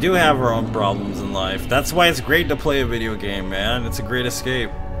 We do have our own problems in life. That's why it's great to play a video game, man. It's a great escape.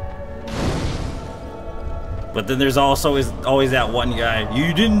 But then there's also always that one guy.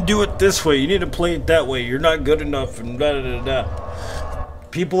 You didn't do it this way. You need to play it that way. You're not good enough. And da da da da.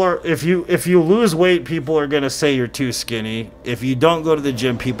 People are. If you lose weight, people are gonna say you're too skinny. If you don't go to the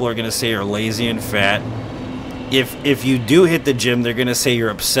gym, people are gonna say you're lazy and fat. If you do hit the gym, they're gonna say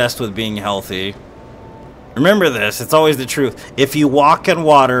you're obsessed with being healthy. Remember this, it's always the truth. If you walk in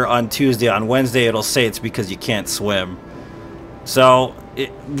water on Tuesday, on Wednesday it'll say it's because you can't swim. So,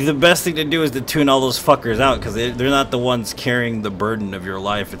 the best thing to do is to tune all those fuckers out, because they're not the ones carrying the burden of your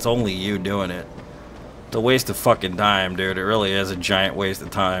life. It's only you doing it. It's a waste of fucking time, dude. It really is a giant waste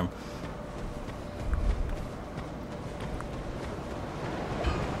of time.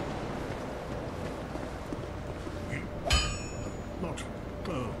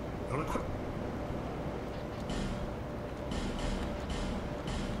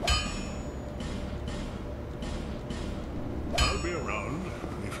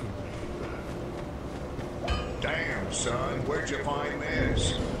 Damn, son, where'd you find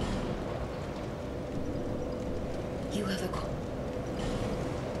this? You have a call.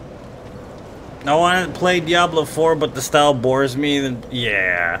 I want to play Diablo 4, but the style bores me. Then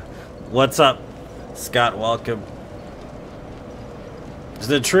yeah. What's up, Scott? Welcome. It's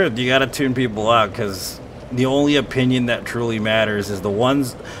the truth. You gotta tune people out, because the only opinion that truly matters is the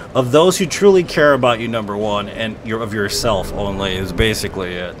ones of those who truly care about you, number one, and of yourself only, is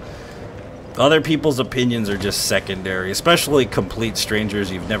basically it. Other people's opinions are just secondary, especially complete strangers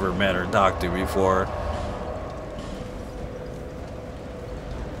you've never met or talked to before.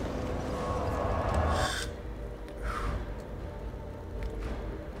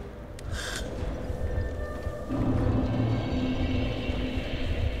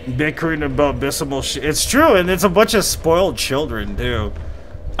 Bickering about abysmal shit. It's true, and it's a bunch of spoiled children, too.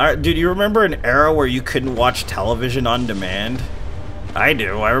 Alright, dude, you remember an era where you couldn't watch television on demand? I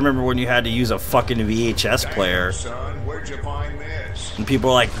do. I remember when you had to use a fucking VHS player. Son, where'd you find this? And people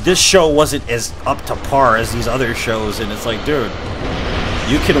were like, this show wasn't as up to par as these other shows. And it's like, dude,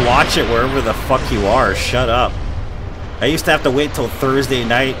 you can watch it wherever the fuck you are. Shut up. I used to have to wait till Thursday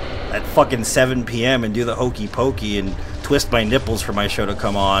night at fucking 7 p.m. and do the hokey pokey and twist my nipples for my show to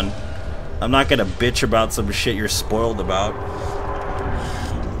come on. I'm not gonna bitch about some shit you're spoiled about.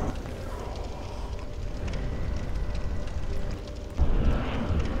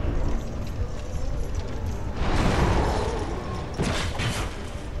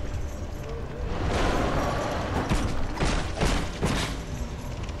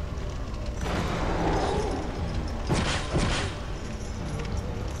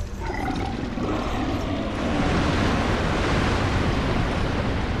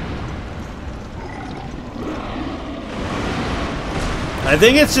 I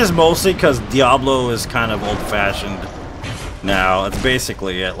think it's just mostly because Diablo is kind of old-fashioned now. That's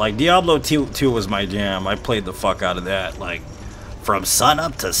basically it. Like, Diablo 2 was my jam. I played the fuck out of that. Like, from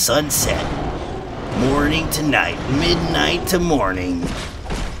sunup to sunset, morning to night, midnight to morning.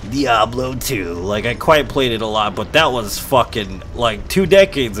 Diablo 2. Like, I quite played it a lot, but that was fucking, like, 2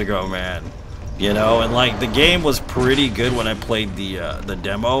 decades ago, man. You know? And, like, the game was pretty good when I played the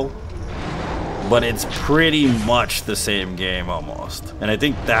demo. But it's pretty much the same game almost. And I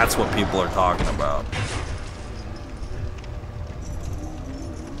think that's what people are talking about.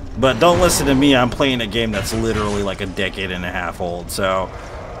 But don't listen to me, I'm playing a game that's literally like a decade and a half old, so...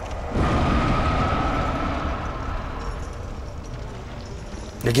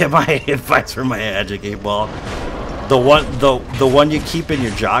 I get my advice from my Magic 8-Ball. The one you keep in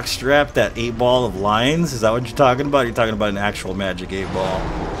your jock strap, that 8-ball of lines, is that what you're talking about? You're talking about an actual Magic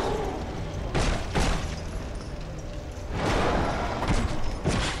 8-Ball.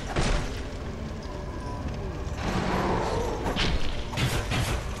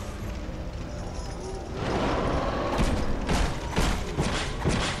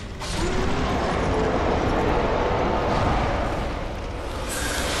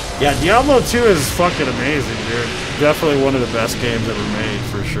 Yeah, Diablo 2 is fucking amazing, dude. Definitely one of the best games ever made,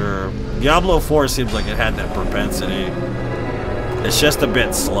 for sure. Diablo 4 seems like it had that propensity. It's just a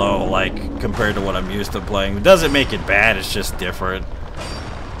bit slow, like, compared to what I'm used to playing. It doesn't make it bad, it's just different.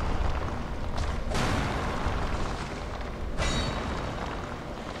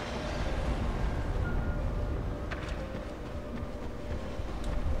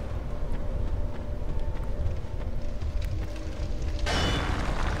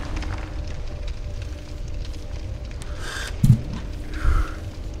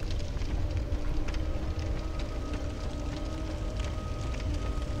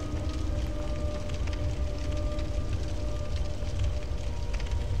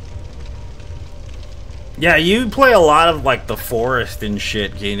 Yeah, you play a lot of, like, the forest and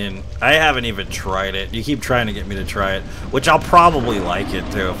shit, Keenan. I haven't even tried it. You keep trying to get me to try it, which I'll probably like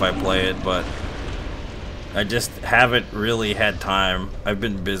it, too, if I play it, but I just haven't really had time. I've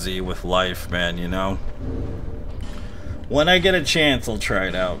been busy with life, man, you know? When I get a chance, I'll try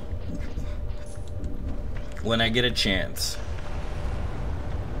it out. When I get a chance.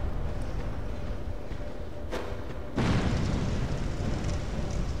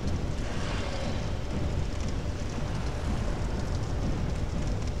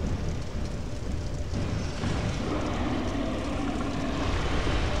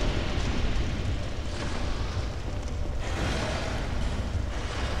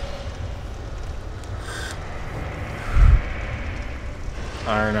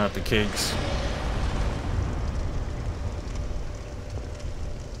 Iron out the kinks.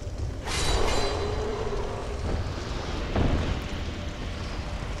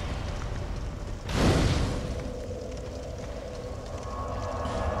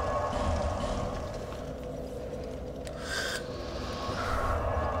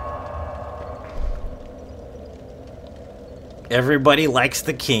 Everybody likes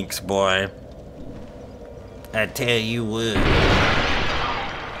the kinks, boy. I tell you what.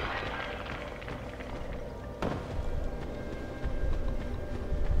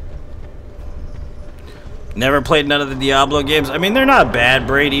 Never played none of the Diablo games. I mean, they're not bad,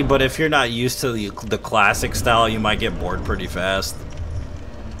 Brady, but if you're not used to the classic style, you might get bored pretty fast.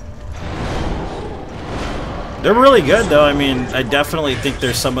 They're really good, though. I mean, I definitely think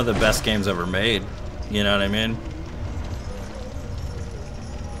they're some of the best games ever made. You know what I mean?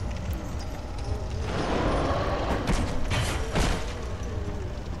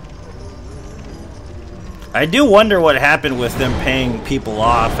 I do wonder what happened with them paying people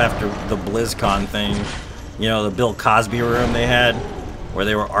off after the BlizzCon thing. You know, the Bill Cosby room they had. where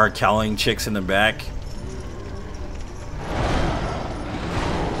they were R-Kellying chicks in the back.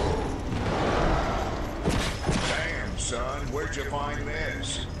 Damn, son, where'd you find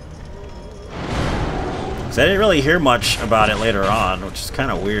this? So I didn't really hear much about it later on, which is kind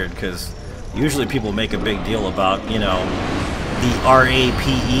of weird, because usually people make a big deal about, you know, the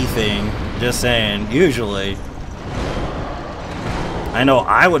RAPE thing. Just saying, usually. I know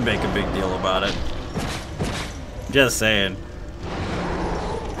I would make a big deal about it. Just saying.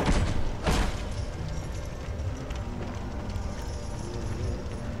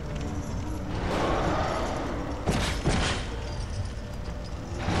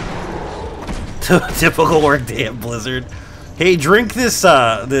 Typical work day at Blizzard. Hey, drink this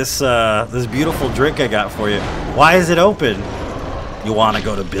this beautiful drink I got for you. Why is it open? You want to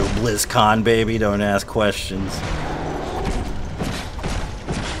go to BlizzCon, baby? Don't ask questions.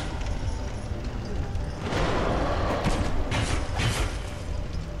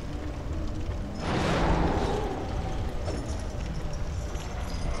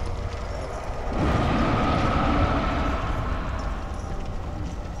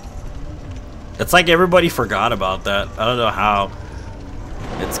 It's like everybody forgot about that. I don't know how.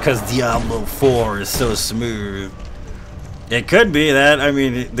 It's because Diablo 4 is so smooth. It could be that. I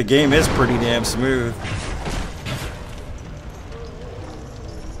mean, the game is pretty damn smooth.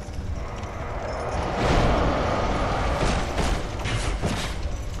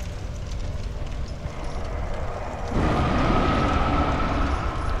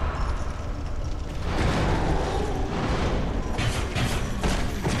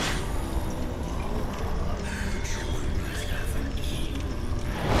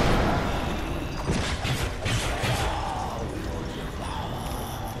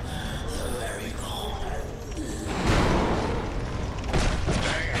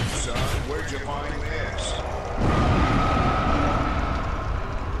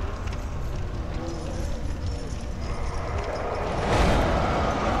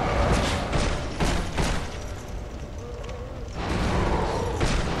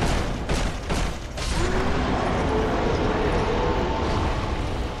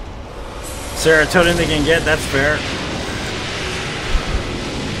 Serotonin they can get, that's fair.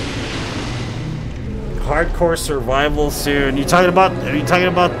 Hardcore survival soon. Are you talking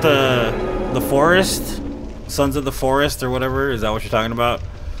about the forest? Sons of the Forest or whatever? Is that what you're talking about?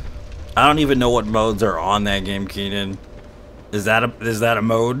 I don't even know what modes are on that game, Keenan. Is that a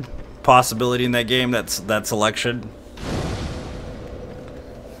mode possibility in that game? That's that selection?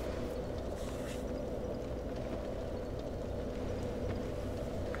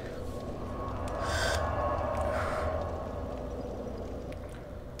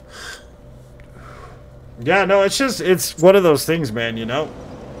 Yeah, no, it's one of those things, man, you know?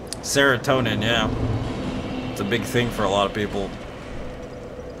 Serotonin, yeah. It's a big thing for a lot of people.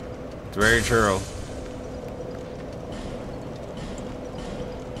 It's very true.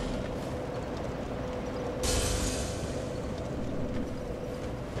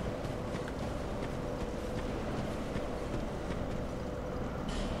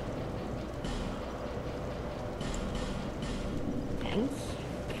 Thanks.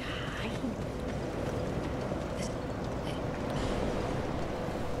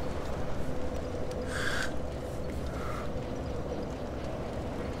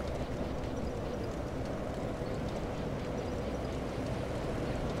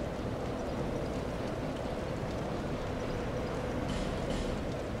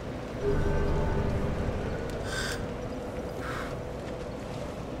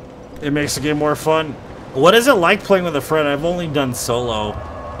 It makes the game more fun. What is it like playing with a friend? I've only done solo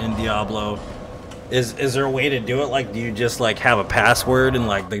in Diablo. Is there a way to do it? Like, do you just like have a password and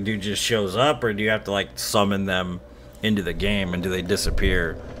like the dude just shows up, or do you have to like summon them into the game and do they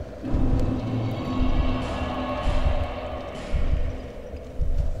disappear?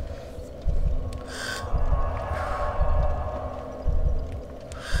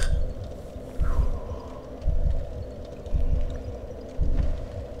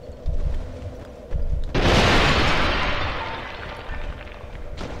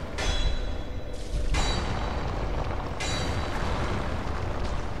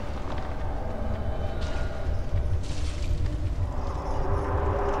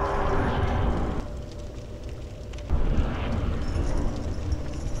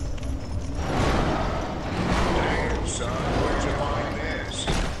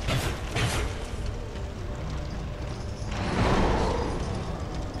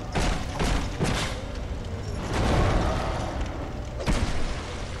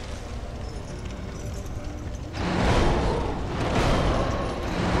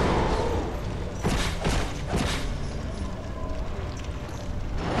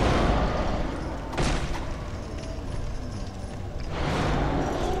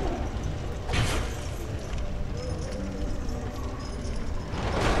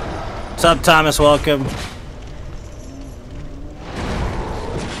 What's up, Thomas? Welcome.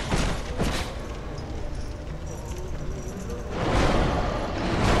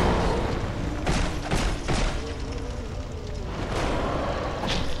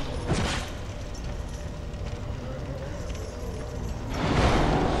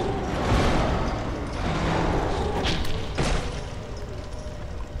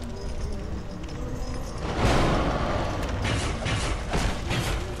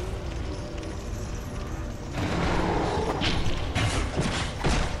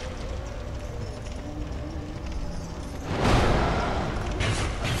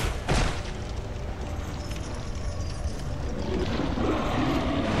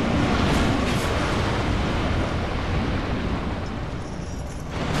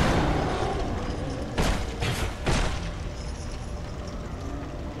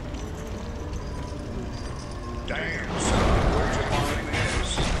 Damn, son, where'd you find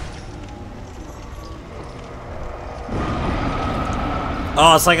this?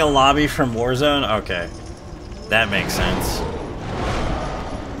 Oh, it's like a lobby from Warzone? Okay. That makes sense.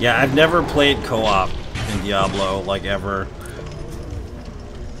 Yeah, I've never played co-op in Diablo, like, ever.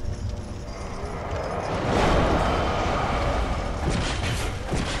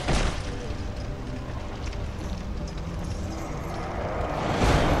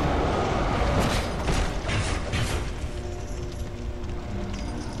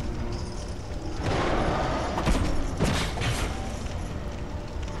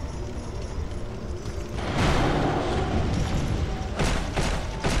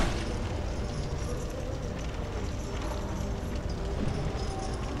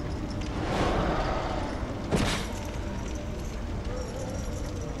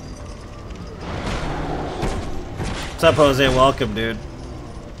 What's up, Jose? Welcome, dude.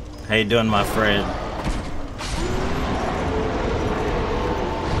 How you doing, my friend?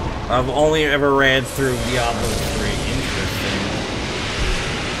 I've only ever ran through Diablo 3. Interesting.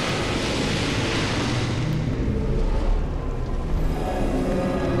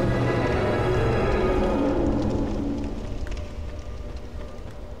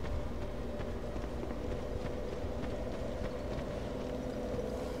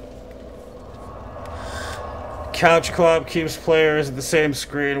 Couch co-op keeps players at the same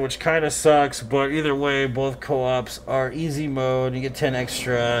screen, which kind of sucks, but either way, both co-ops are easy mode. You get 10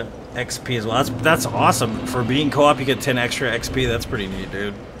 extra XP as well. That's awesome. For being co-op, you get 10 extra XP. That's pretty neat,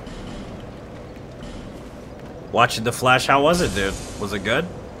 dude. Watching The Flash, how was it, dude? Was it good?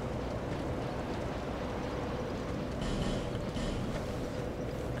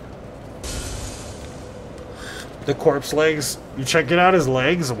 The corpse legs. You checking out his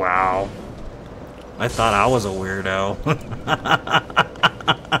legs? Wow. I thought I was a weirdo.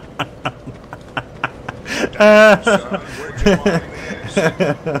 Damn, son, where'd you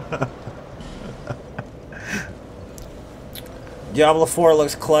find this? Diablo 4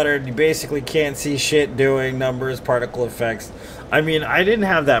 looks cluttered. You basically can't see shit doing numbers, particle effects. I mean, I didn't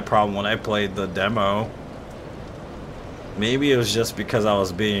have that problem when I played the demo. Maybe it was just because I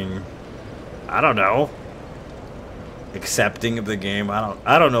was being, I don't know, accepting of the game.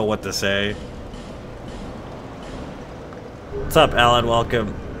 I don't know what to say. What's up, Alan?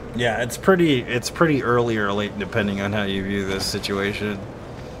 Welcome. Yeah, it's pretty early or late depending on how you view this situation.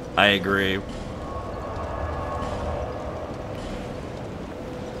 I agree.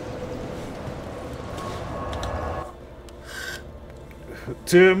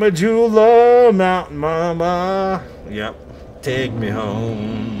 To Majula Mountain Mama. Yep. Take me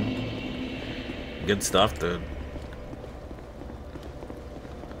home. Good stuff, dude.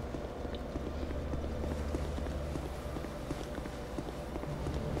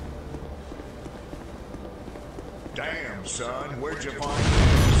 Damn, son, where'd you find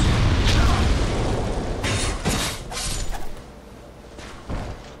this?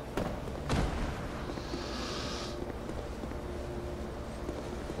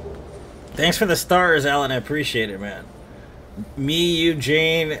 Thanks for the stars, Alan. I appreciate it, man. Me, you,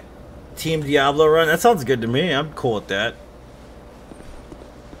 Jane, Team Diablo run. That sounds good to me. I'm cool with that.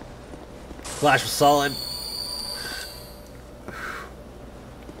 Flash was solid.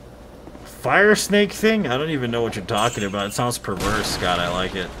 Fire snake thing? I don't even know what you're talking about. It sounds perverse, Scott. I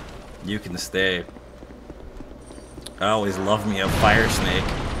like it. You can stay. I always love me a fire snake.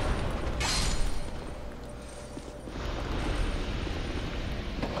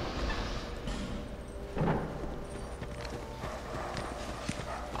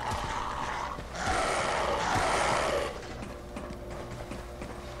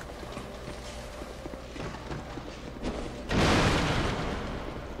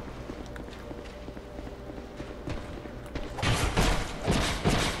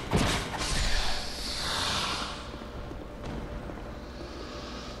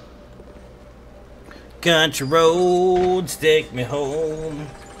 Country roads take me home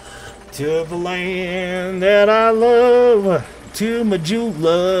to the land that I love, to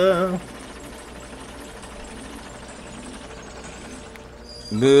Majula.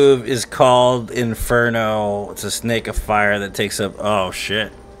 Move is called Inferno. It's a snake of fire that takes up. Oh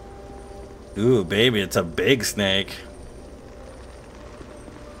shit. Ooh, baby, it's a big snake.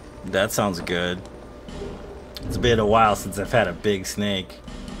 That sounds good. It's been a while since I've had a big snake.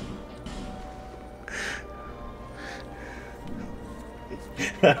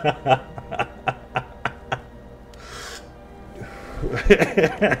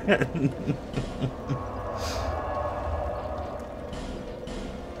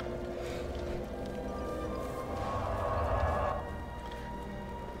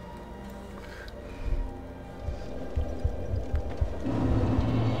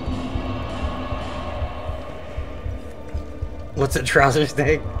 What's a trouser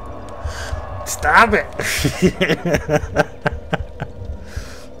snake? Stop it!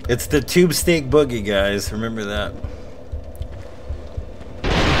 It's the tube snake boogie, guys. Remember that.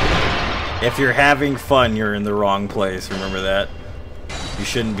 If you're having fun, you're in the wrong place. Remember that. You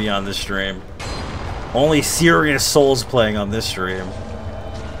shouldn't be on this stream. Only serious souls playing on this stream.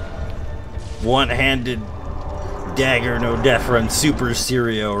 One-handed dagger, no death run, super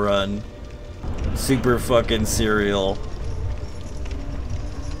serial run. Super fucking serial.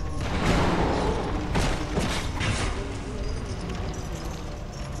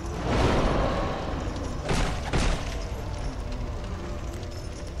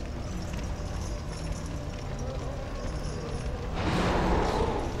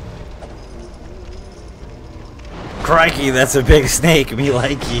 Crikey, that's a big snake, me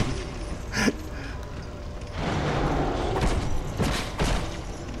likey.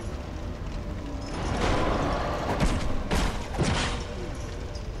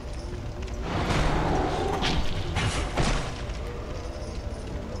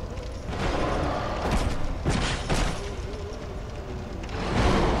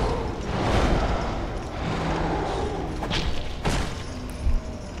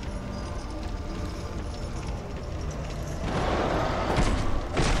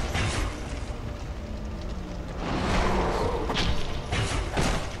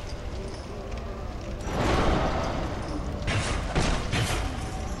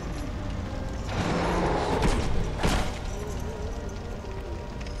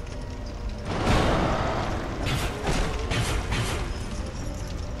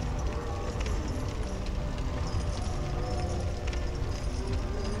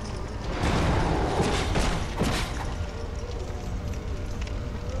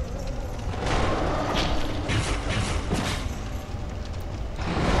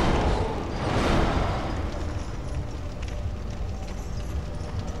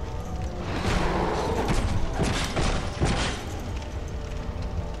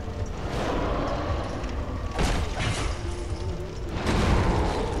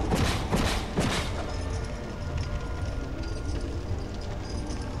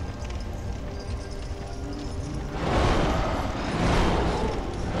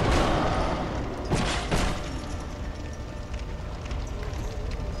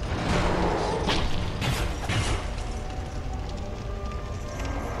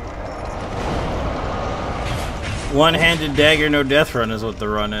 One-handed dagger, no death run is what the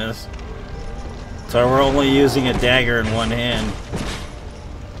run is. So we're only using a dagger in one hand.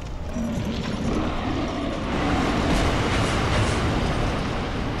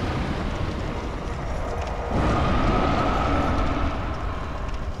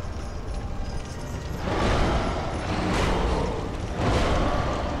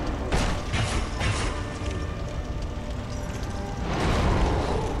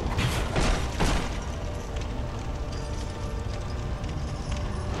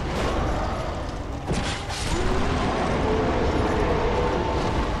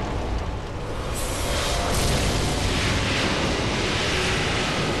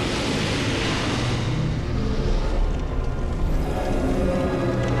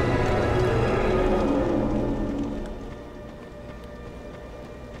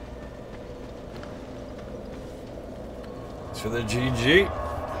 For the GG.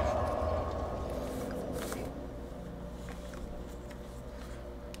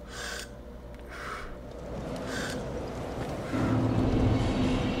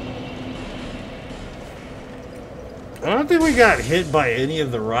 I don't think we got hit by any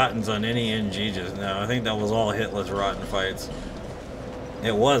of the Rottens on any NG just now. I think that was all hitless Rotten fights.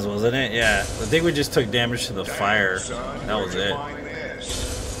 It was, wasn't it? Yeah. I think we just took damage to the fire. That was it.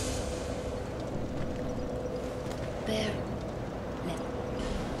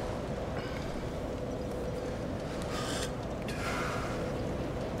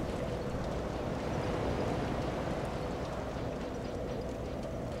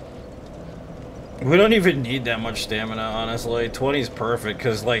 We don't even need that much stamina, honestly. 20 is perfect,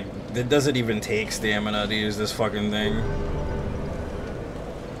 because, like, it doesn't even take stamina to use this fucking thing.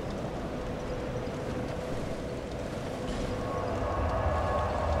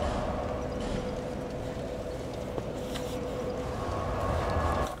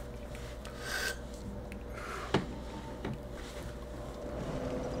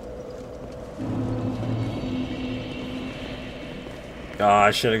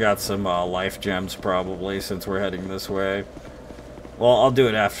 I should have got some life gems probably since we're heading this way. Well, I'll do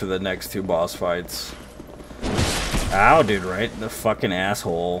it after the next 2 boss fights. Ow, dude, right in the fucking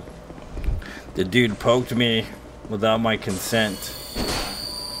asshole. The dude poked me without my consent.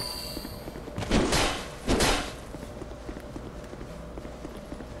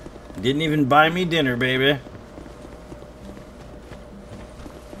 Didn't even buy me dinner, baby.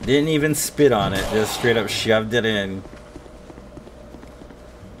 Didn't even spit on it, just straight up shoved it in.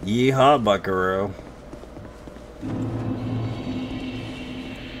 Yeehaw, buckaroo.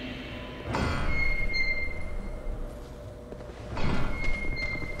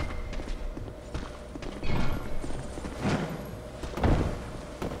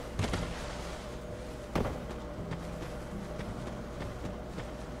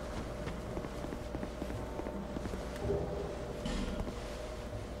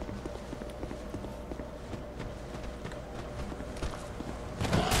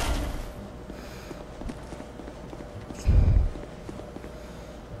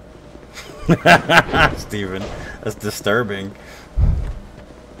 Steven, that's disturbing.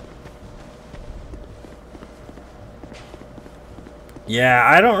 Yeah,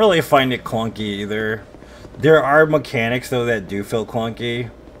 I don't really find it clunky either. There are mechanics though that do feel clunky.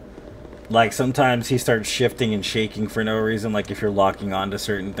 Like sometimes he starts shifting and shaking for no reason, like if you're locking onto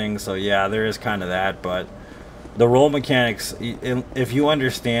certain things. So yeah, there is kind of that, but the roll mechanics, if you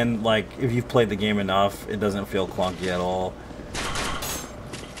understand, like if you've played the game enough, it doesn't feel clunky at all.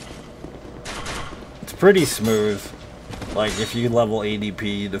 Pretty smooth. Like if you level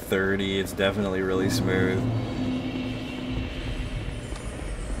ADP to 30, it's definitely really smooth.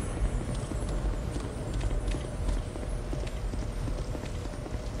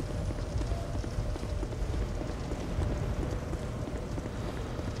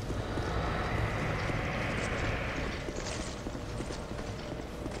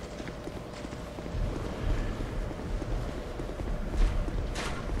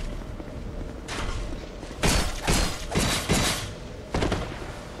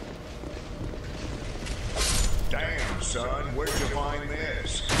 Son, where'd you find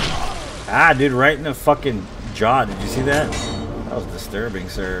this? Ah, dude, right in the fucking jaw. Did you see that? That was disturbing,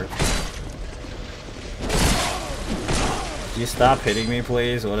 sir. Can you stop hitting me,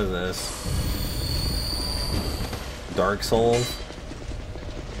 please? What is this? Dark Souls?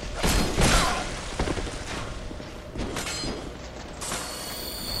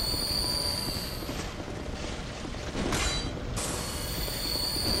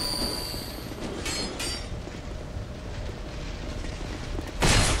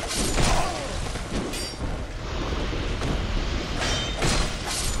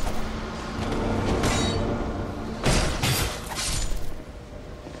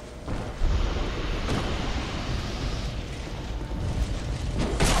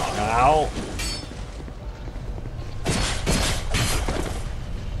 Ow.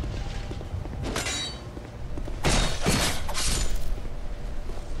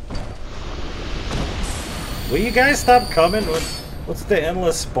 Will you guys stop coming? What's the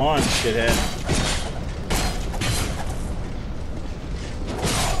endless spawn, shithead?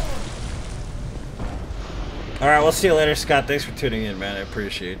 Alright, we'll see you later, Scott. Thanks for tuning in, man. I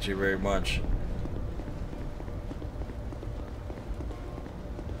appreciate you very much.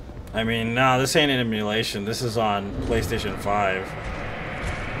 I mean, no, this ain't an emulation. This is on PlayStation 5.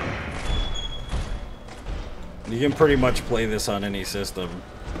 You can pretty much play this on any system.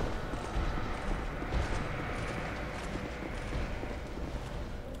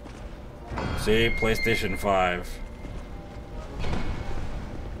 See? PlayStation 5.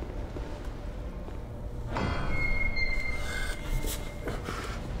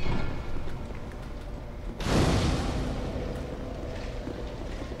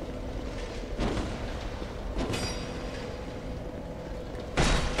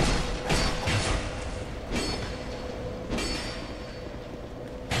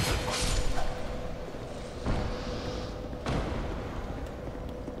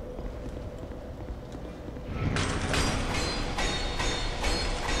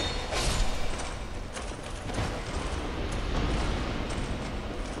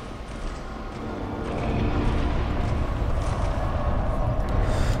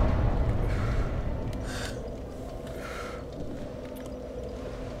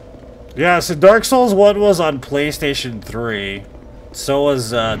 Yeah, so Dark Souls 1 was on PlayStation 3. So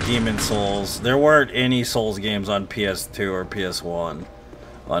was Demon Souls. There weren't any Souls games on PS2 or PS1,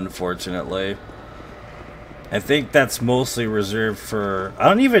 unfortunately. I think that's mostly reserved for... I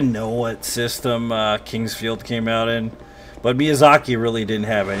don't even know what system Kingsfield came out in. But Miyazaki really didn't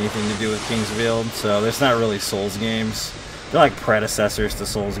have anything to do with Kingsfield, so there's not really Souls games. They're like predecessors to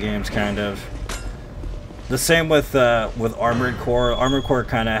Souls games, kind of. The same with Armored Core. Armored Core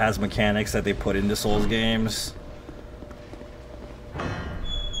kind of has mechanics that they put into Souls games.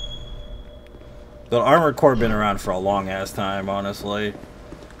 But Armored Core been around for a long ass time, honestly.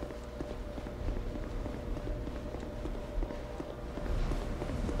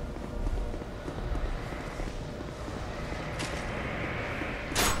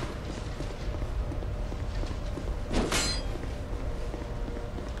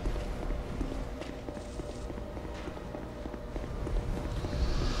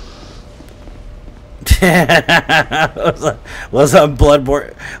 was on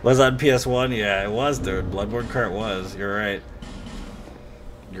Bloodborne, was on PS1. Yeah, it was, dude. Bloodborne Kart was. You're right.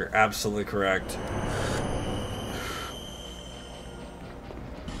 You're absolutely correct.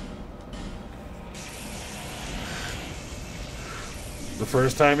 The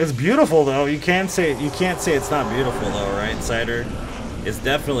first time, it's beautiful though. You can't say it's not beautiful though, right, Cider? It's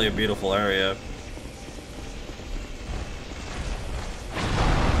definitely a beautiful area.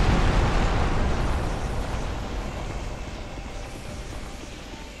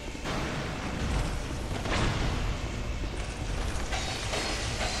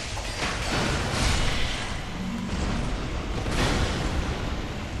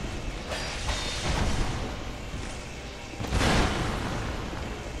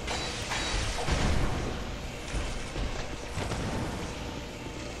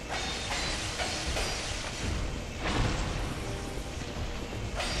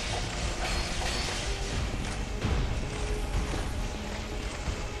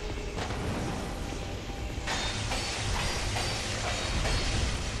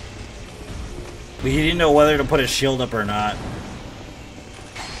 But he didn't know whether to put his shield up or not.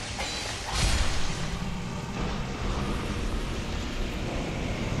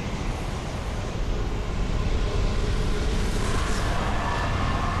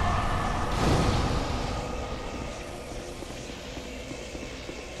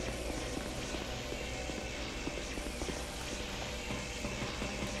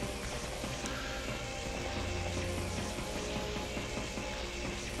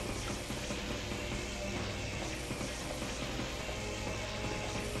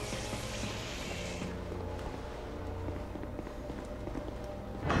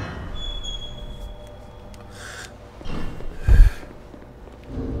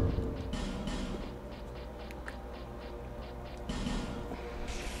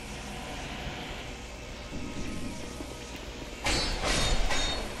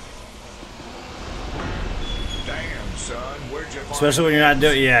 Especially when you're not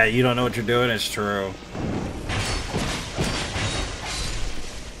doing, yeah, you don't know what you're doing, it's true.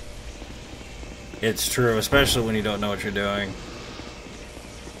 It's true, especially when you don't know what you're doing.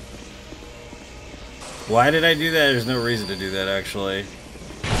 Why did I do that? There's no reason to do that, actually.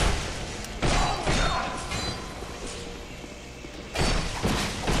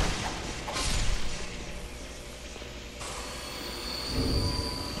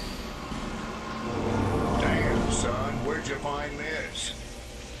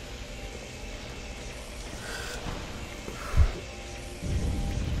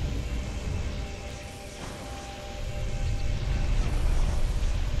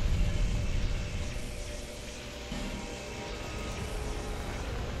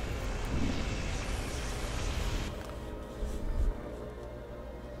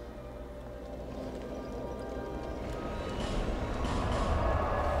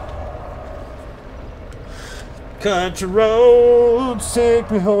 Country roads take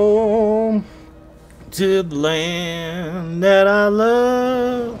me home to the land that I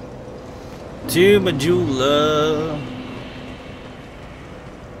love, to my jewel love.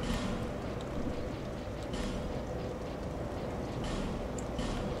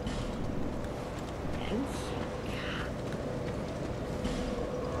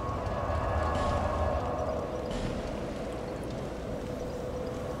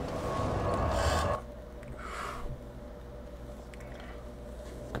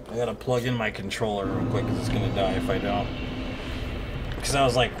 I gotta plug in my controller real quick because it's gonna die if I don't. Because that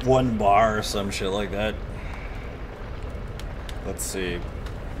was like 1 bar or some shit like that. Let's see.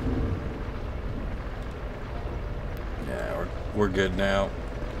 Yeah, we're good now.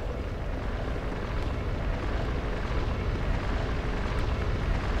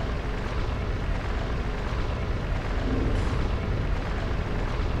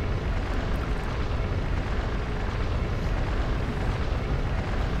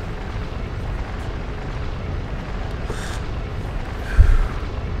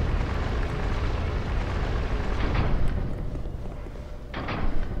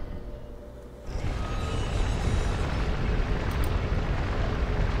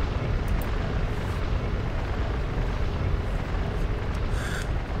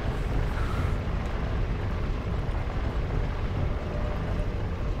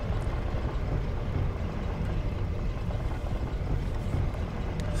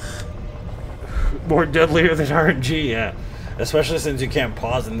 More deadlier than RNG, yeah. Especially since you can't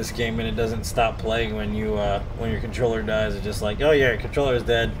pause in this game and it doesn't stop playing when you when your controller dies. It's just like, oh yeah, your controller is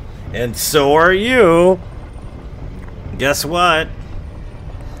dead, and so are you. Guess what?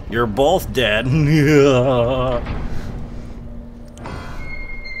 You're both dead.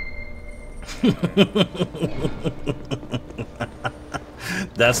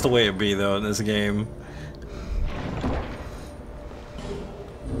 That's the way it be though in this game.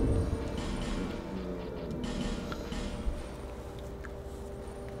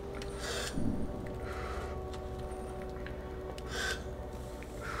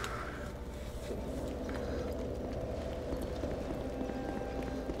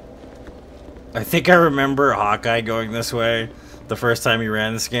 I think I remember Hawkeye going this way the first time he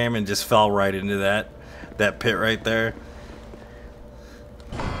ran this game and just fell right into that pit right there.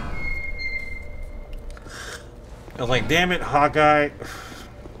 I was like, damn it, Hawkeye.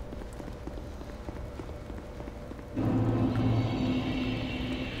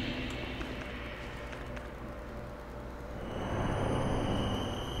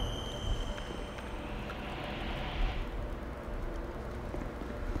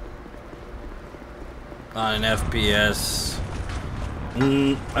 On an FPS.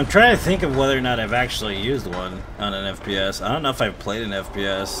 I'm trying to think of whether or not I've actually used one on an FPS. I don't know if I've played an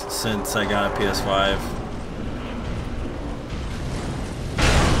FPS since I got a PS5.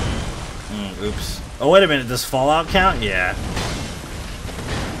 Oops. Oh, wait a minute. Does Fallout count? Yeah.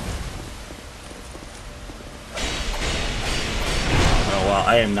 Oh, wow.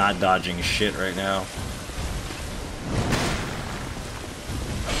 I am not dodging shit right now.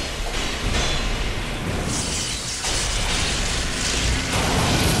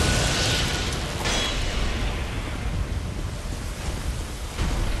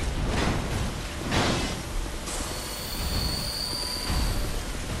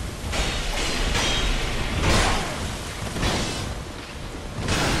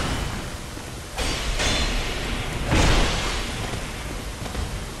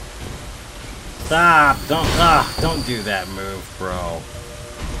 Stop! Don't do that move, bro.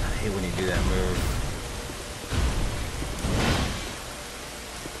 I hate when you do that move.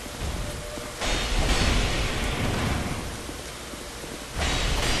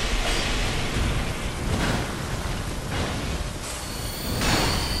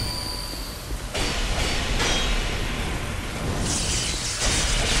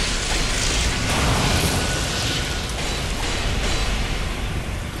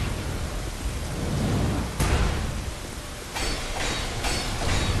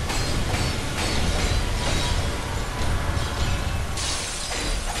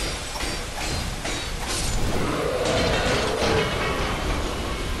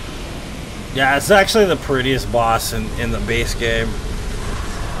 Yeah, it's actually the prettiest boss in the base game.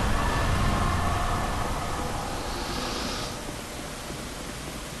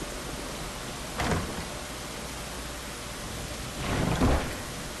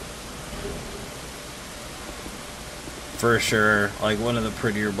 For sure, like one of the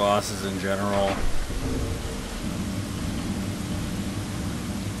prettier bosses in general.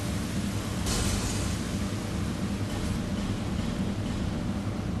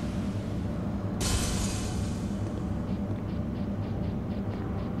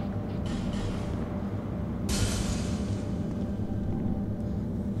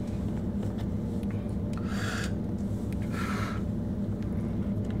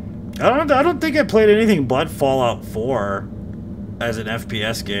 I don't think I played anything but Fallout 4 as an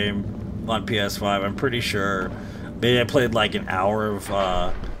FPS game on PS5. I'm pretty sure. Maybe I played like an hour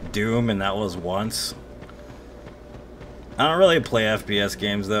of Doom, and that was once. I don't really play FPS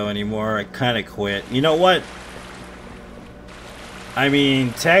games though anymore. I kind of quit. You know what? I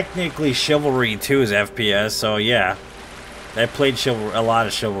mean, technically Chivalry 2 is FPS, so yeah. I played a lot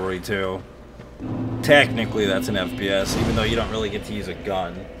of Chivalry 2. Technically that's an FPS, even though you don't really get to use a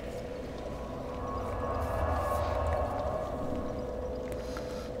gun.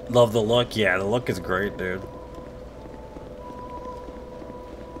 Love the look. Yeah, the look is great, dude.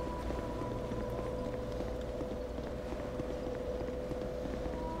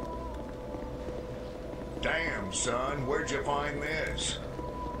 Damn, son, where'd you find this?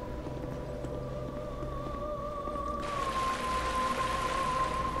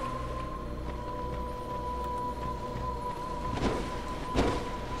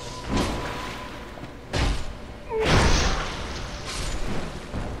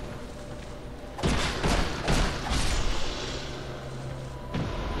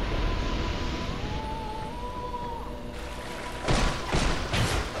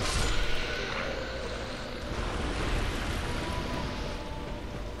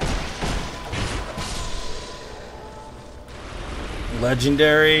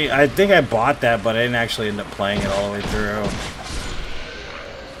 Legendary. I think I bought that, but I didn't actually end up playing it all the way through.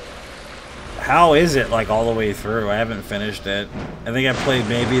 How is it like all the way through? I haven't finished it. I think I played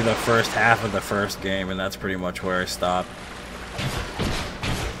maybe the first half of the first game, and that's pretty much where I stopped.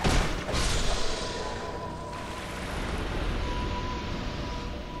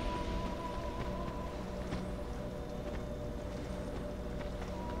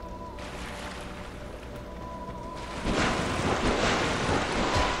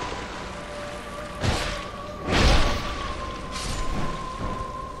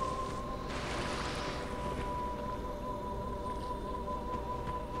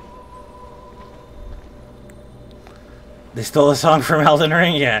 They stole a song from Elden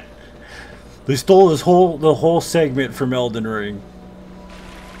Ring? Yeah. They stole the whole segment from Elden Ring.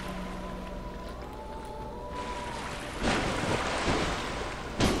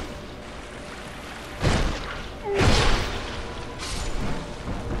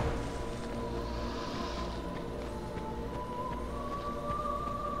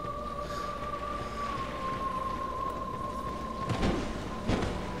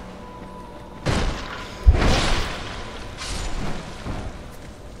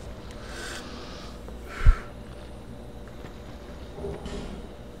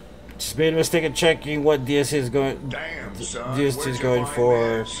 Made a mistake of checking what DLC is going. Damn, son. DLC is Where'd you going find for.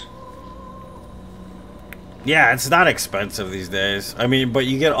 this? Yeah, it's not expensive these days. I mean, but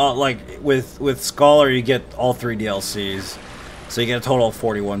you get all like with Scholar, you get all 3 DLCs, so you get a total of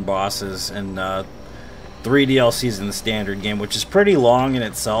 41 bosses and 3 DLCs in the standard game, which is pretty long in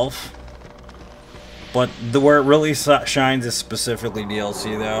itself. But where it really shines is specifically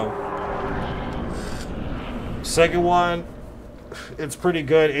DLC, though. Second one. It's pretty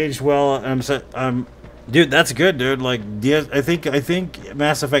good, aged well. Dude, that's good, dude. Like, I think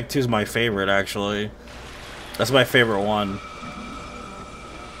Mass Effect 2 is my favorite, actually. That's my favorite one.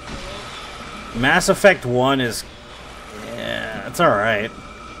 Mass Effect 1 is, yeah, it's all right.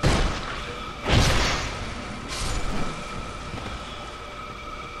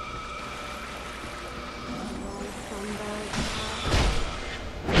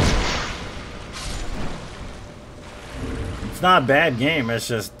 It's not a bad game, it's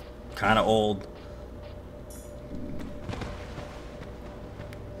just kind of old.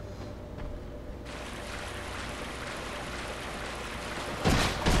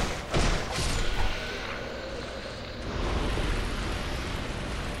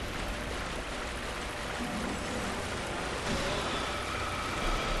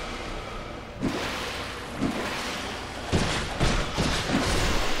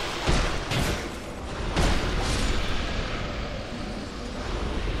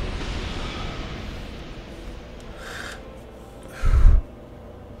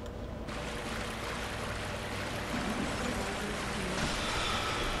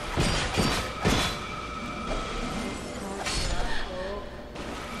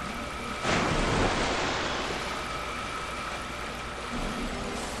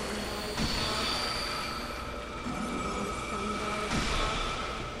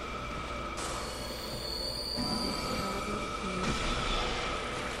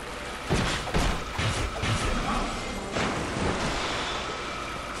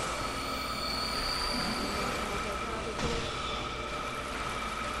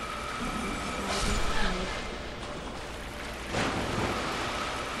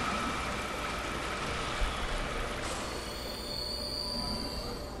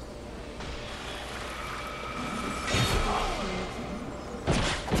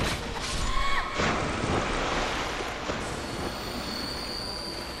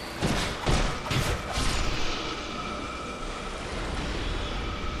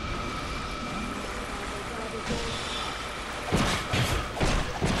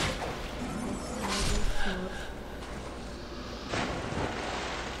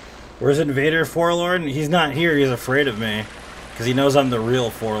 Where's Invader Forlorn? He's not here, he's afraid of me. Because he knows I'm the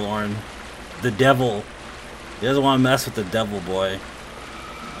real Forlorn. The devil. He doesn't want to mess with the devil boy.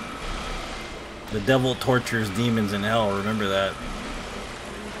 The devil tortures demons in hell, remember that.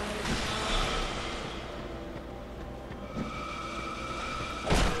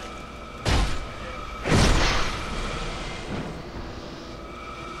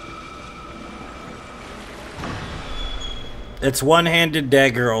 It's one-handed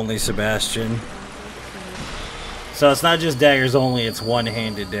dagger only, Sebastian. So it's not just daggers only, it's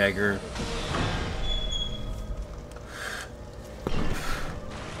one-handed dagger.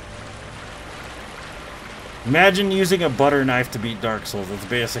 Imagine using a butter knife to beat Dark Souls. That's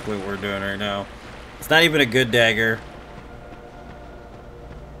basically what we're doing right now. It's not even a good dagger.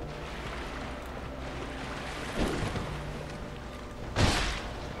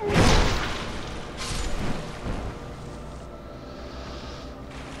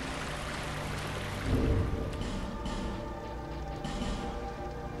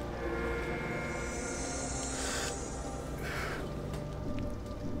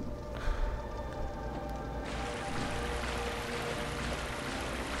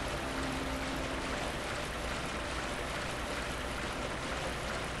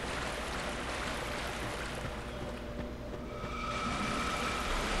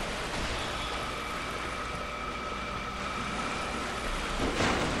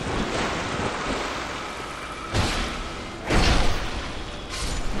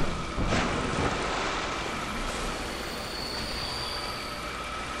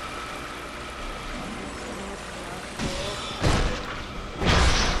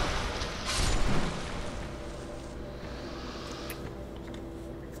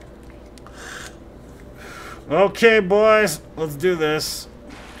 Okay, boys, let's do this.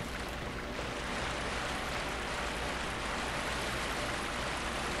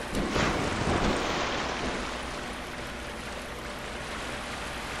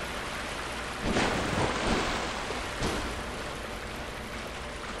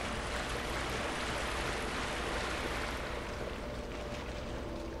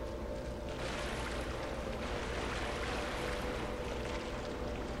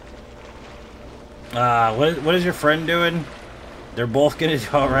 What is your friend doing? They're both gonna do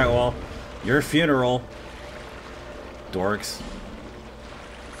alright, well, your funeral. Dorks.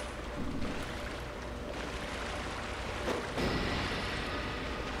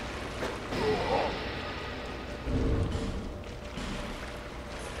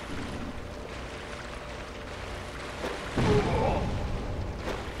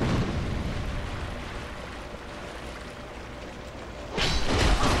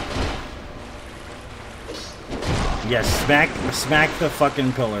 Yeah, smack the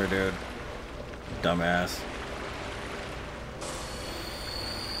fucking pillar, dude. Dumbass.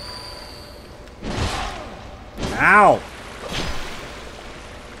 Ow!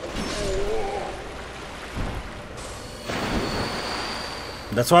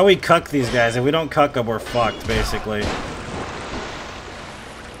 That's why we cuck these guys. If we don't cuck them, we're fucked, basically.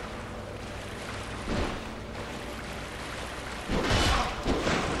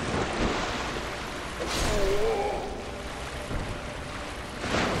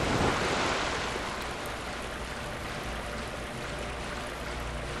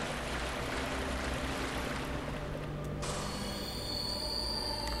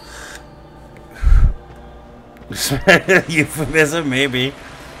 Euphemism, maybe.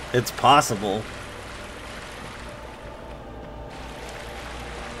 It's possible.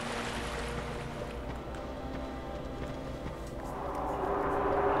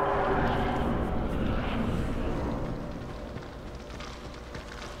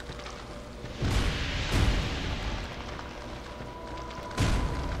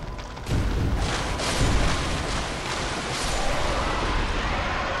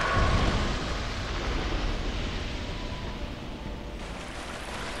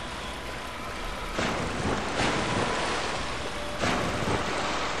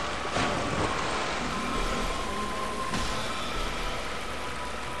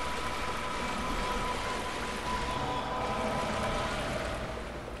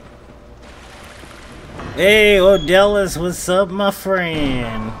 Hey, Odellis, what's up, my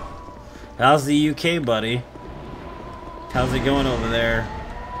friend? How's the UK, buddy? How's it going over there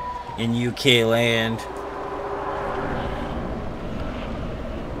in UK land?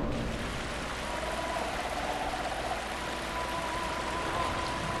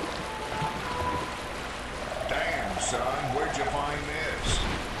 Damn, son, where'd you find this?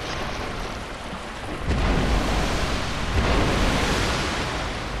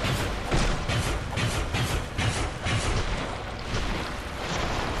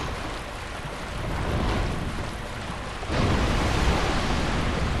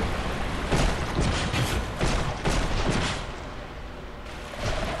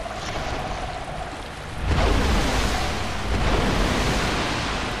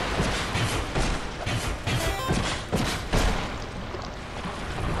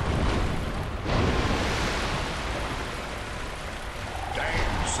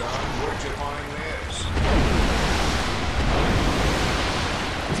 Son, where'd you find this?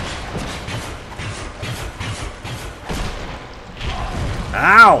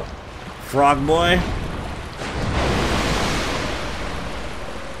 Ow! Frog boy.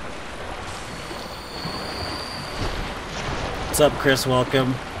 What's up, Chris?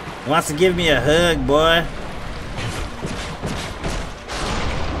 Welcome. Wants to give me a hug, boy.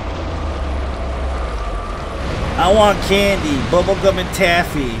 I want candy, bubblegum and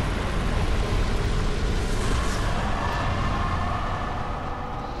taffy.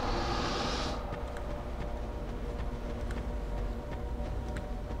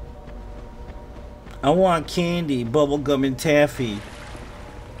 I want candy, bubblegum and taffy.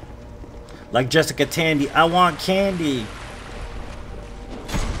 Like Jessica Tandy, I want candy.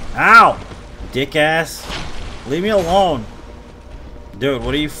 Ow! Dick ass. Leave me alone. Dude,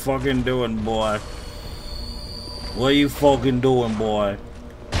 what are you fucking doing, boy? What are you fucking doing, boy?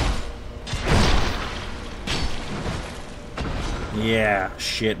 Yeah,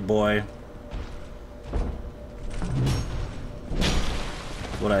 shit, boy.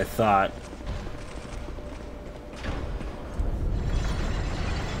 What I thought.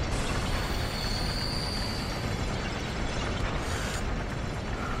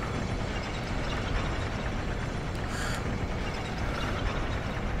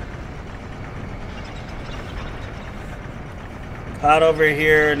 Hot over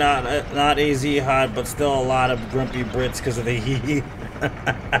here, not AZ hot, but still a lot of grumpy Brits because of the heat.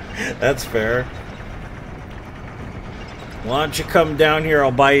 That's fair. Why don't you come down here?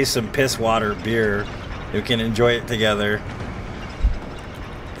 I'll buy you some piss water beer. We can enjoy it together.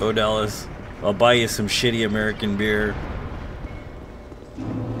 Odellis, I'll buy you some shitty American beer.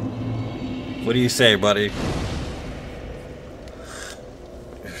 What do you say, buddy?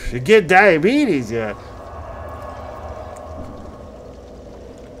 You get diabetes, yeah.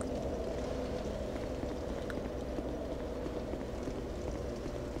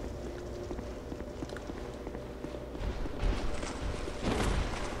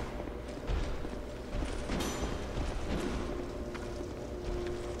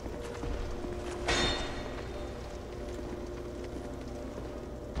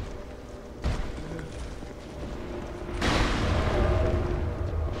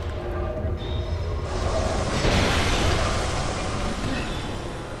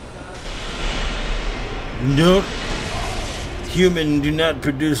 No, human do not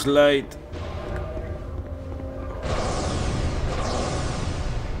produce light.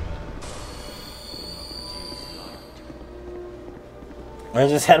 I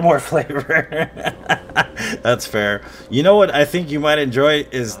just had more flavor. That's fair. You know what I think you might enjoy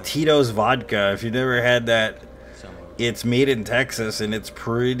is Tito's vodka. If you've never had that, it's made in Texas and it's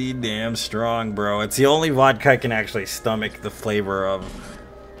pretty damn strong, bro. It's the only vodka I can actually stomach the flavor of.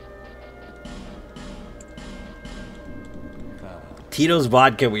 Tito's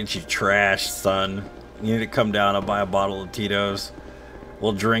vodka means you trash, son. You need to come down. I'll buy a bottle of Tito's.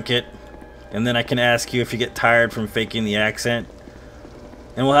 We'll drink it. And then I can ask you if you get tired from faking the accent.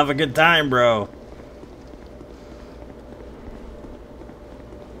 And we'll have a good time, bro.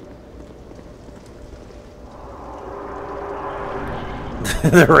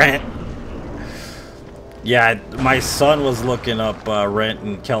 The rent. Yeah, my son was looking up rent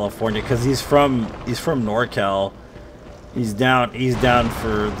in California because he's from NorCal. He's down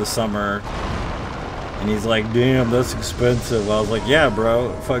for the summer, and he's like, "Damn, that's expensive." I was like, "Yeah,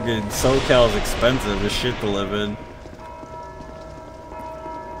 bro, fucking SoCal is expensive as shit to live in."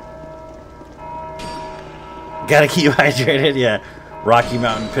 Gotta keep hydrated, yeah. Rocky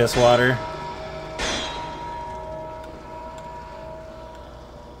Mountain piss water.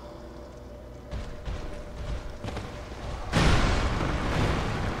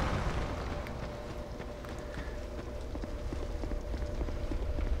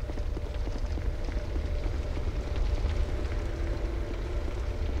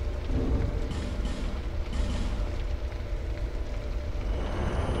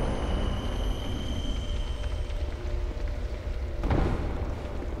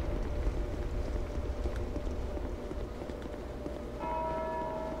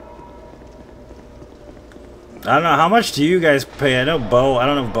 I don't know, how much do you guys pay? I know Bo, I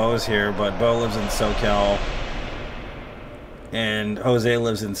don't know if Bo's here, but Bo lives in SoCal. And Jose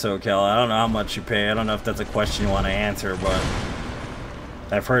lives in SoCal. I don't know how much you pay. I don't know if that's a question you want to answer, but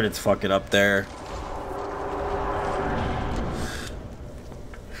I've heard it's fucking up there.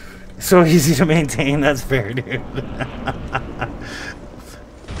 So easy to maintain, that's fair, dude.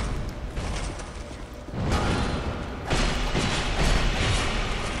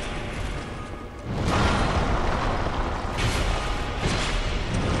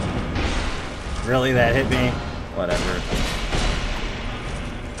 Really, that hit me? Whatever.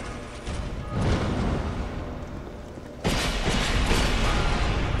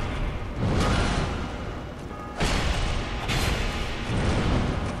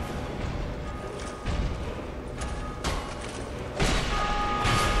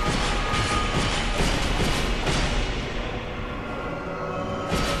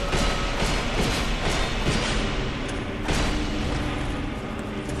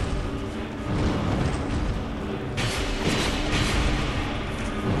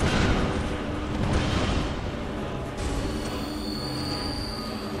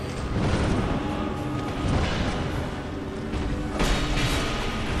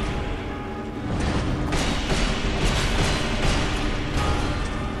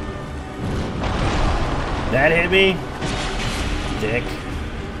 That hit me? Dick.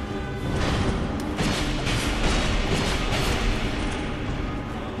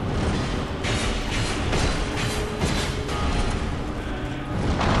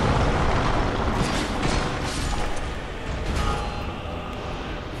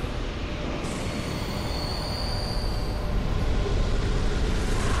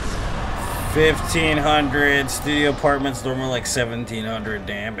 $1,500. Studio apartments normally like $1,700.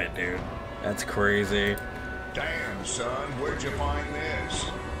 Damn it, dude. That's crazy. Damn, son, where'd you find this?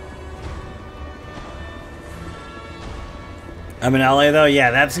 I'm in LA though. Yeah,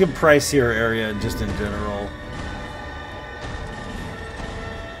 that's a pricier area just in general.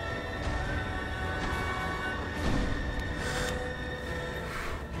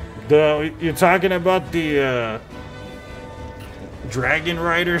 You're talking about the Dragon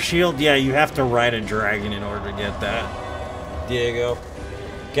Rider shield? Yeah, you have to ride a dragon in order to get that. Diego.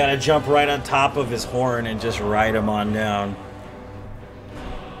 Gotta jump right on top of his horn and just ride him on down.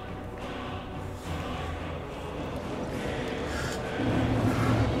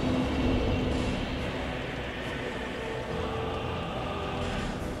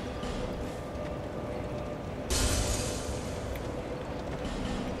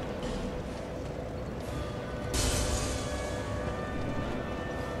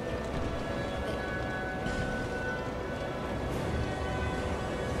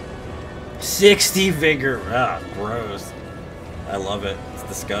 $60 vigor. Ah, gross. I love it. It's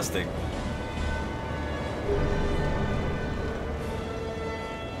disgusting.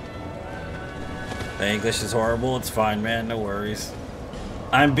 The English is horrible. It's fine, man. No worries.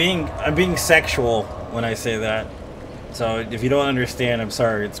 I'm being sexual when I say that. So if you don't understand, I'm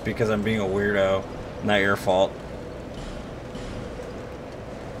sorry. It's because I'm being a weirdo. Not your fault.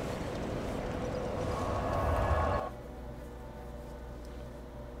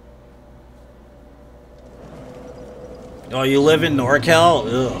 Oh, you live in NorCal?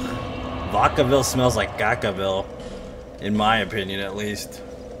 Ugh. Vacaville smells like Gacaville. In my opinion, at least.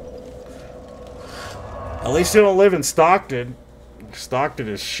 At least you don't live in Stockton. Stockton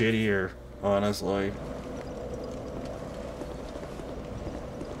is shittier, honestly.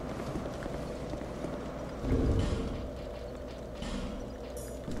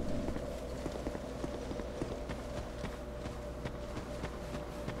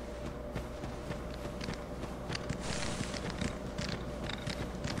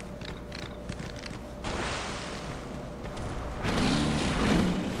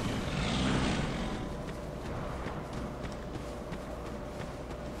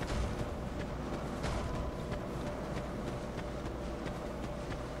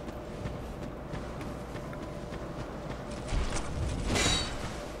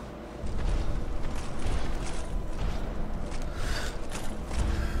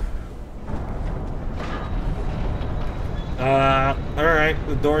 Alright,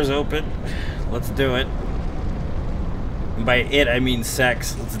 the door's open. Let's do it. And by it, I mean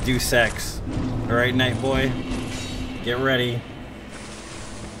sex. Let's do sex. Alright, night boy. Get ready.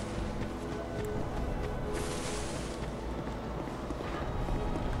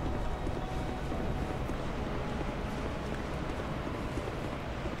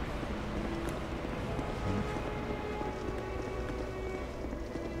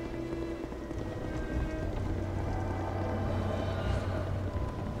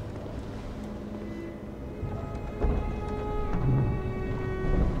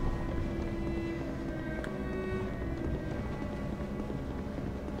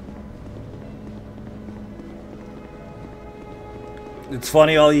 It's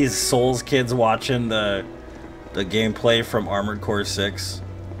funny, all these Souls kids watching the gameplay from Armored Core 6.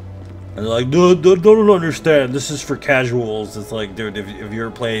 And they're like, dude, don't understand. This is for casuals. It's like, dude, if you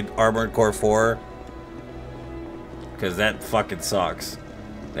ever played Armored Core 4, because that fucking sucks.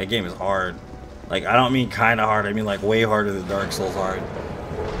 That game is hard. Like, I don't mean kind of hard. I mean, like, way harder than Dark Souls hard.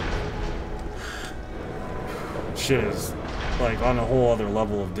 Shit is, like, on a whole other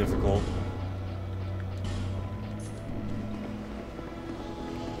level of difficult.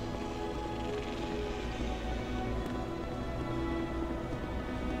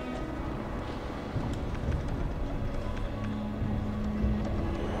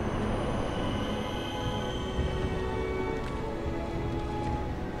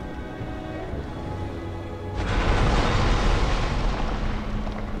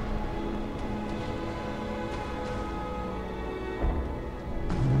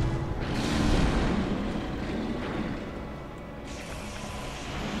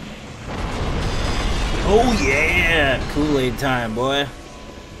 Oh yeah! Kool-Aid time, boy.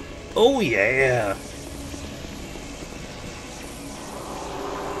 Oh yeah!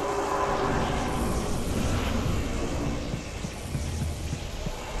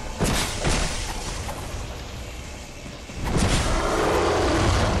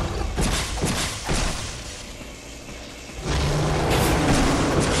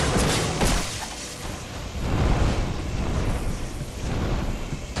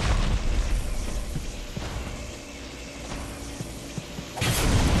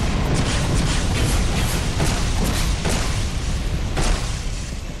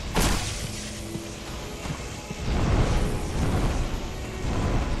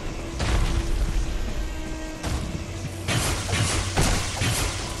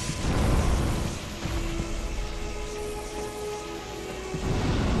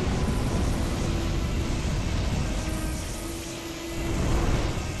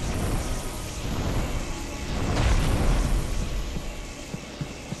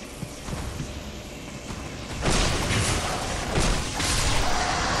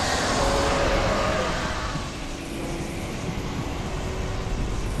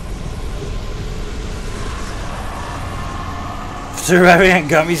 Surviving on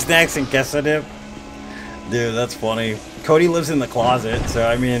gummy snacks and queso dip. Dude, that's funny. Cody lives in the closet, so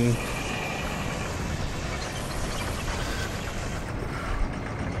I mean...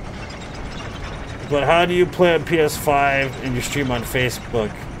 But how do you play on PS5 and you stream on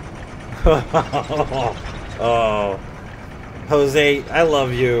Facebook? Oh. Jose, I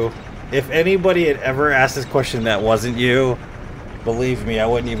love you. If anybody had ever asked this question that wasn't you, believe me, I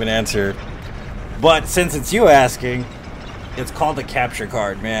wouldn't even answer. But since it's you asking, it's called a capture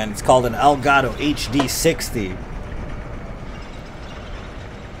card, man. It's called an Elgato HD 60.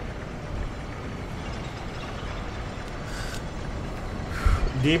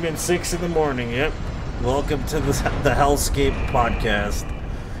 Demon 6 in the morning, yep. Welcome to the Hellscape podcast.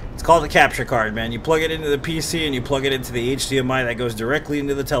 It's called a capture card, man. You plug it into the PC and you plug it into the HDMI that goes directly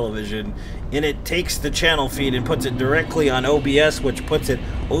into the television. And it takes the channel feed and puts it directly on OBS, which puts it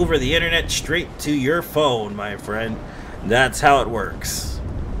over the internet straight to your phone, my friend. That's how it works.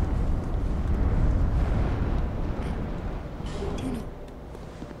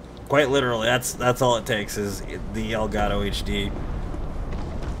 Quite literally, that's all it takes is the Elgato HD.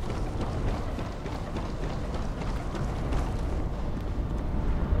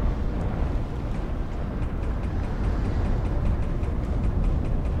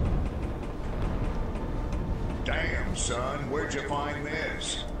 Damn, son, where'd you find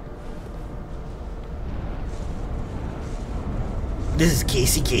this? This is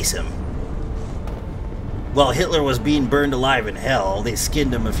Casey Kasem. While Hitler was being burned alive in hell, they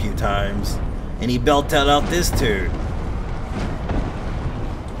skinned him a few times, and he belted out this tune.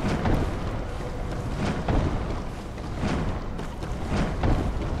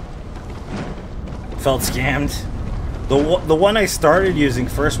 Felt scammed. The one I started using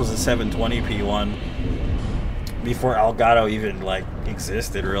first was a 720p one. Before Elgato even, like,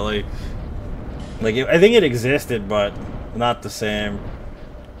 existed, really. Like, I think it existed, but not the same.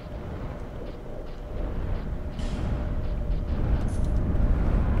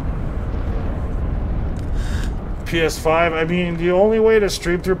 PS5, I mean, the only way to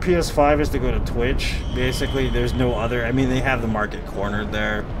stream through PS5 is to go to Twitch. Basically, there's no other... I mean, they have the market cornered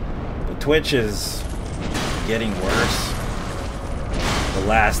there. But Twitch is getting worse. The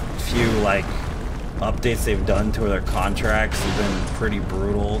last few, like, updates they've done to their contracts have been pretty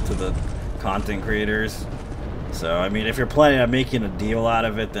brutal to the content creators. So, I mean, if you're planning on making a deal out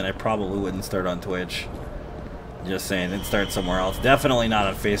of it, then I probably wouldn't start on Twitch. Just saying, it'd start somewhere else. Definitely not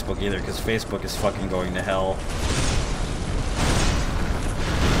on Facebook either, because Facebook is fucking going to hell.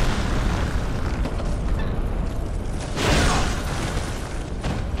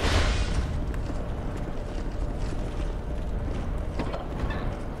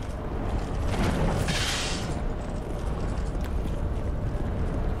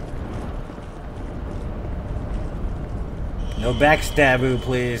 No backstaboo,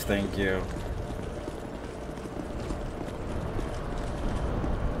 please. Thank you.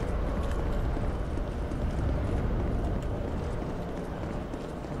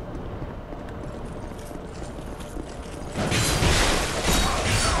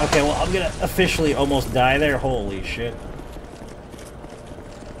 Okay, well, I'm gonna officially almost die there. Holy shit.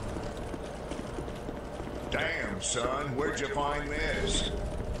 Damn, son, where'd you find this?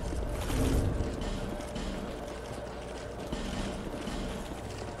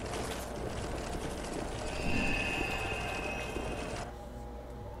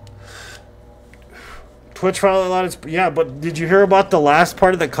 Twitch finally allowed its... Yeah, but did you hear about the last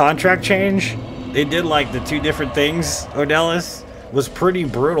part of the contract change? They did, like, the two different things, Odellis. Was pretty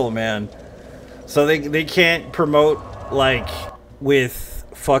brutal, man. So they can't promote, like, with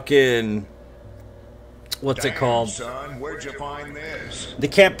fucking... What's it called? Son, where'd you find this? They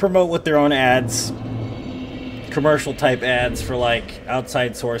can't promote with their own ads. Commercial-type ads for, like,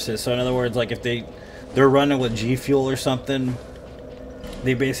 outside sources. So, in other words, like, if they're running with G Fuel or something...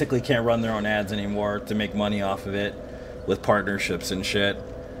 They basically can't run their own ads anymore to make money off of it with partnerships and shit.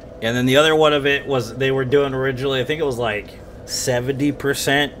 And then the other one of it was they were doing originally, I think it was like 70%,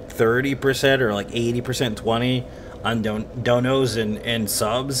 30%, or like 80%, 20% on donos and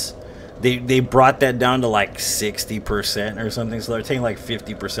subs. They brought that down to like 60% or something. So they're taking like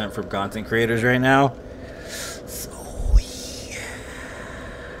 50% from content creators right now. So yeah.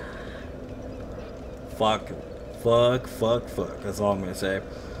 Fuck. That's all I'm gonna say.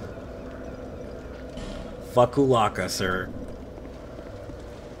 Fukulaka, sir.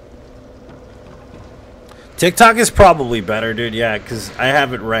 TikTok is probably better, dude. Yeah, because I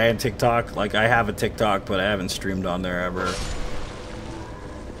haven't ran TikTok. Like, I have a TikTok, but I haven't streamed on there ever.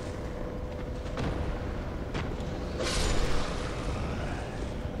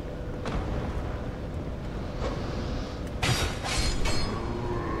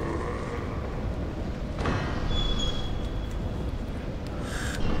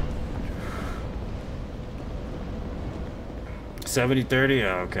 70-30?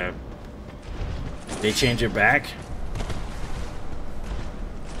 Oh, okay. They change it back?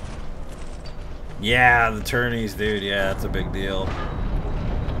 Yeah, the tourneys, dude. Yeah, that's a big deal.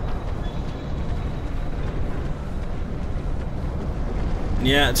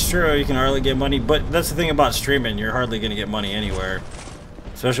 Yeah, it's true. You can hardly get money, but that's the thing about streaming. You're hardly going to get money anywhere.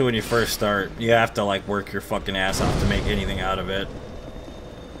 Especially when you first start. You have to, like, work your fucking ass off to make anything out of it.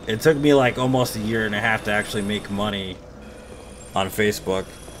 It took me, like, almost a year and a half to actually make money on Facebook.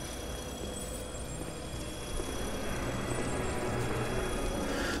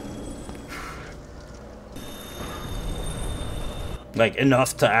 Like,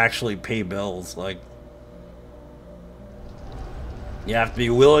 enough to actually pay bills. Like, you have to be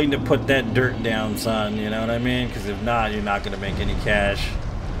willing to put that dirt down, son. You know what I mean? Because if not, you're not going to make any cash.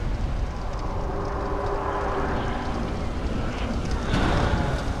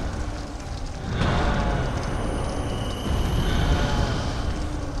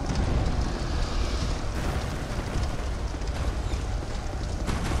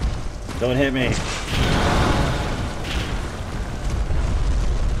 Don't hit me.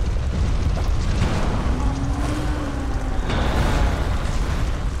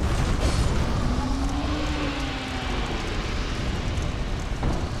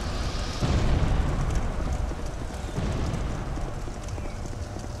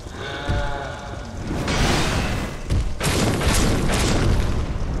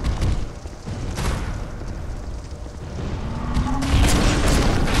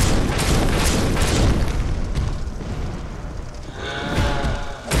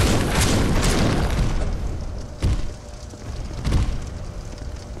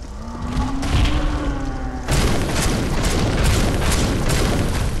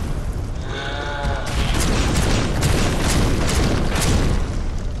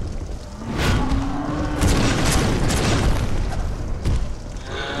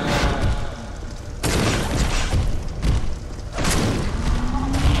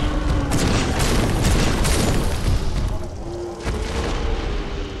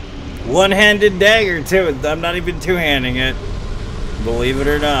 One-handed dagger, too. I'm not even two-handing it. Believe it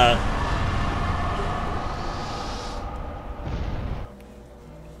or not.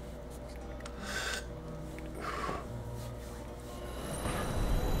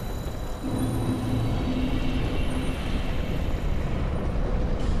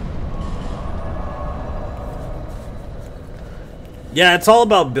 Yeah, it's all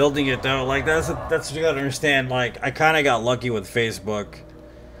about building it, though. Like, that's what you gotta understand. Like, I kind of got lucky with Facebook.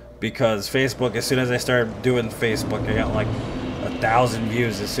 Because Facebook, as soon as I started doing Facebook, I got like 1,000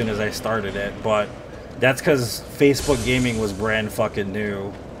 views as soon as I started it. But that's because Facebook gaming was brand fucking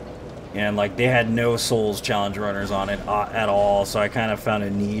new. And like they had no Souls challenge runners on it at all. So I kind of found a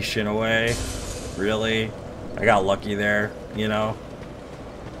niche in a way. Really. I got lucky there, you know.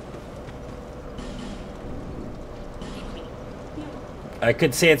 I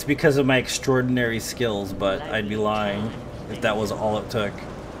could say it's because of my extraordinary skills, but I'd be lying if that was all it took.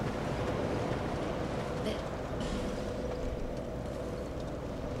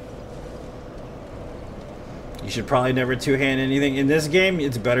 You should probably never two-hand anything. In this game,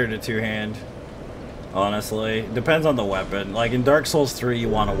 it's better to two-hand. Honestly. Depends on the weapon. Like in Dark Souls 3, you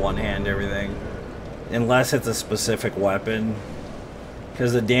want to one-hand everything. Unless it's a specific weapon.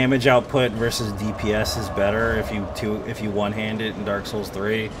 Because the damage output versus DPS is better if you one-hand it in Dark Souls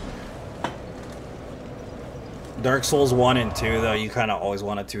 3. Dark Souls 1 and 2, though, you kind of always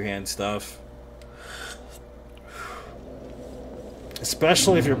want to two-hand stuff.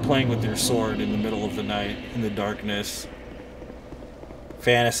 Especially if you're playing with your sword in the middle of the night, in the darkness.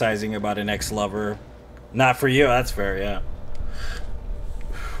 Fantasizing about an ex-lover. Not for you, that's fair, yeah.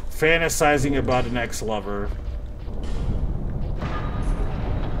 Fantasizing about an ex-lover.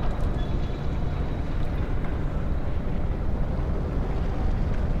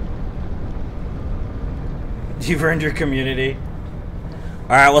 You've earned your community.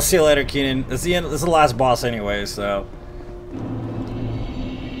 Alright, we'll see you later, Keenan. This is the end. This is the last boss anyway, so...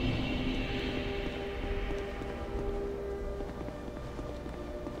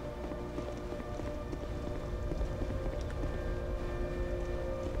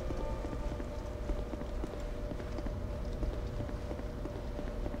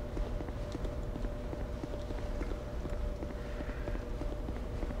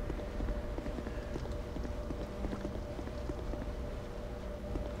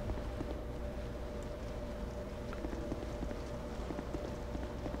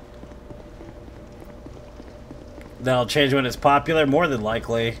 That'll change when it's popular? More than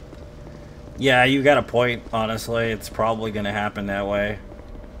likely. Yeah, you got a point, honestly. It's probably going to happen that way.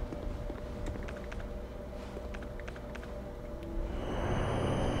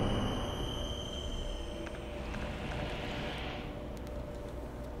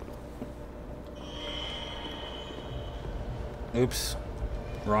 Oops.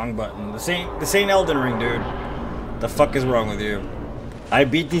 Wrong button. This ain't Elden Ring, dude. The fuck is wrong with you? I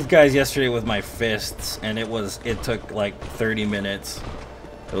beat these guys yesterday with my fists, and it took like 30 minutes.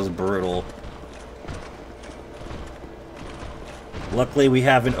 It was brutal. Luckily, we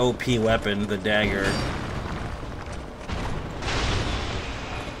have an OP weapon, the Dagger.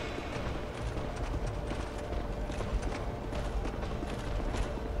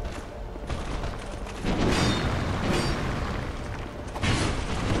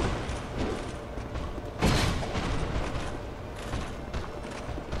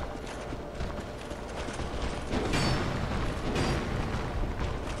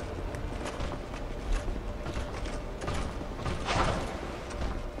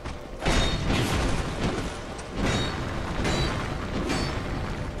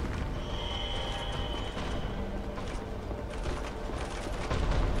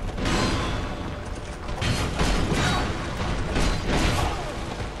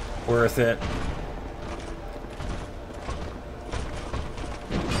 Worth it.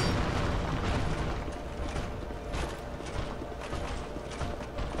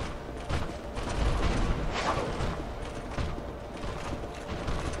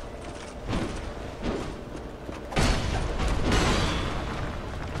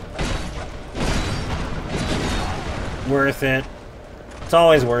 Worth it. It's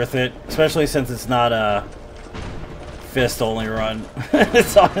always worth it, especially since it's not a fist only run.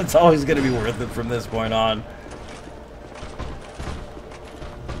 It's always going to be worth it from this point on.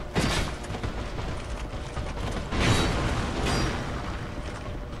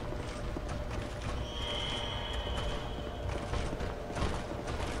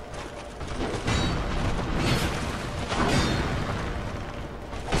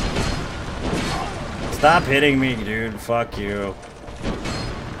 Stop hitting me, dude. Fuck you.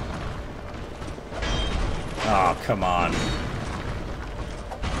 Oh, come on.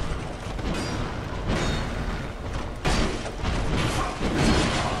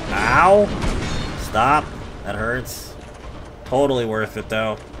 Ow! Stop. That hurts. Totally worth it,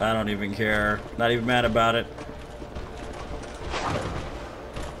 though. I don't even care. Not even mad about it.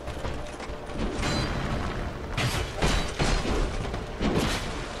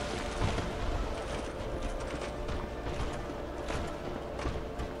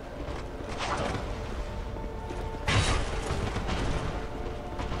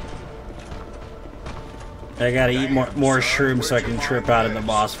 I gotta eat more shrooms so I can trip out in the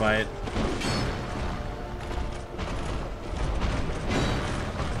boss fight.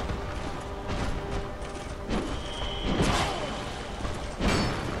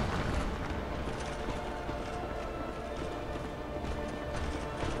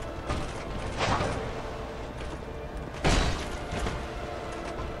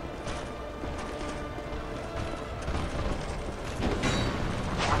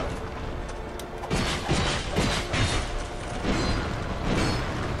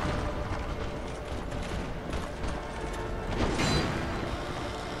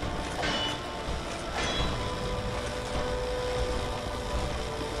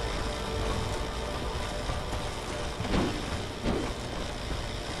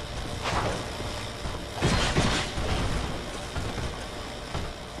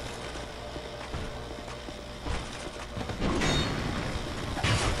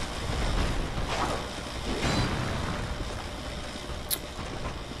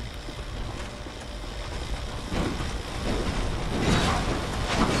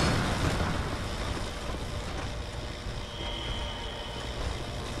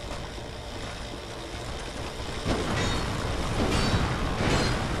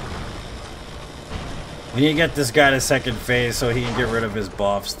 We need to get this guy to second phase so he can get rid of his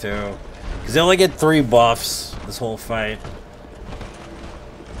buffs too. Because they only get 3 buffs this whole fight.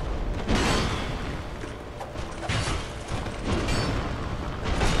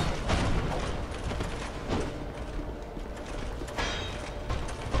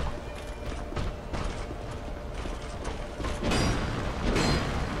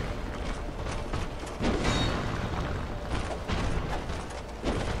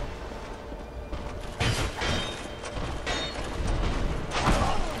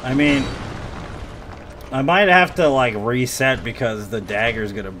 I mean, I might have to like reset because the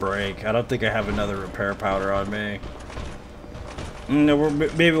dagger's gonna break. I don't think I have another repair powder on me. No,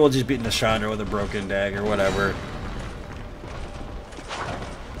 maybe we'll just beat Nashandra with a broken dagger, whatever.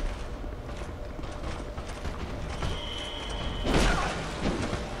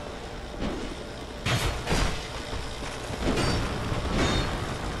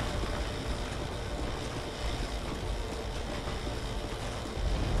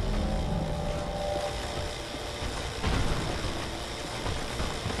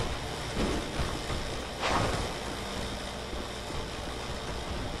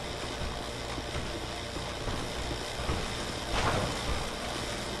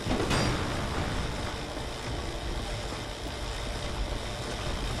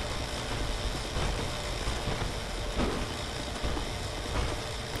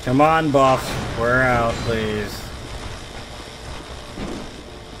 Come on, buff. We're out, please.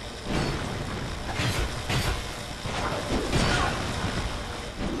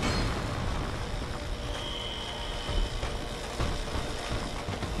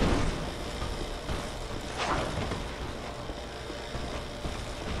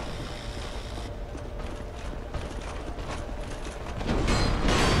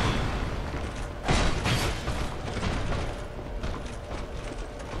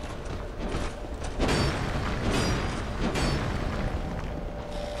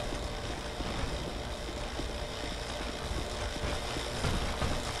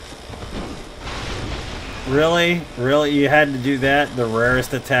 Really? Really? You had to do that? The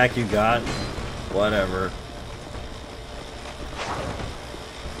rarest attack you got? Whatever.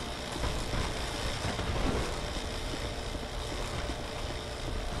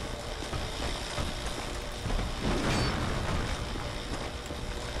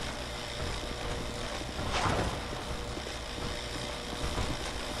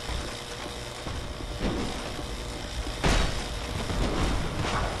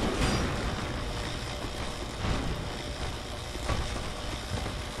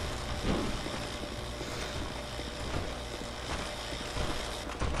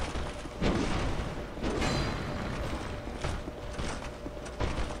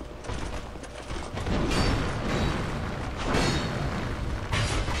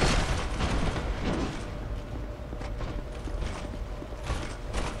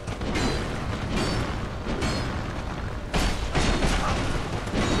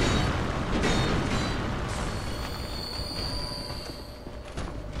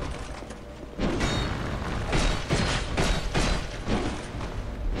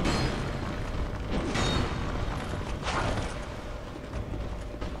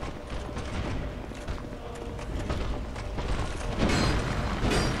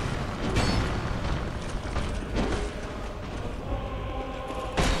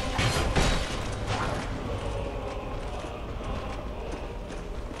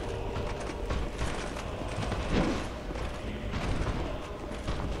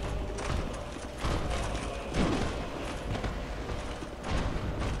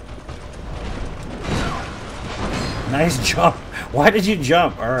 Nice jump. Why did you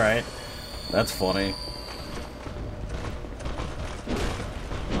jump? Alright. That's funny.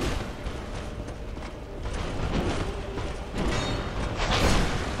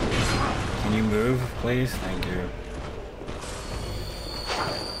 Can you move, please? Thank you.